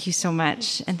thank you so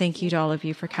much. And thank you to all of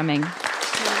you for coming.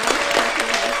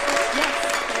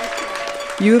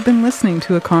 You have been listening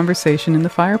to a conversation in the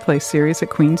Fireplace series at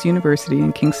Queen's University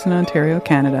in Kingston, Ontario,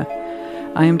 Canada.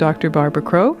 I am Dr. Barbara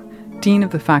Crow, Dean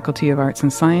of the Faculty of Arts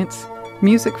and Science.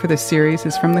 Music for this series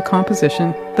is from the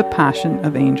composition The Passion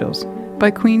of Angels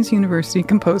by Queen's University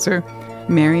composer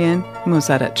Marian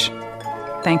Mozetich.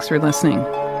 Thanks for listening.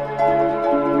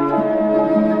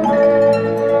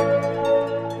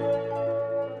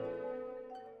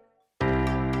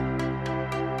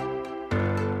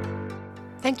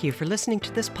 Thank you for listening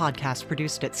to this podcast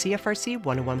produced at CFRC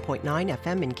 101.9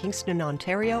 FM in Kingston,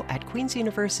 Ontario at Queen's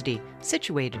University,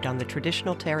 situated on the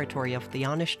traditional territory of the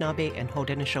Anishinaabe and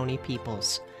Haudenosaunee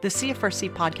peoples. The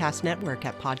CFRC Podcast Network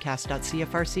at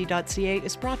podcast.cfrc.ca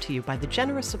is brought to you by the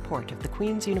generous support of the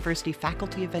Queen's University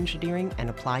Faculty of Engineering and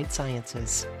Applied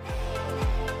Sciences.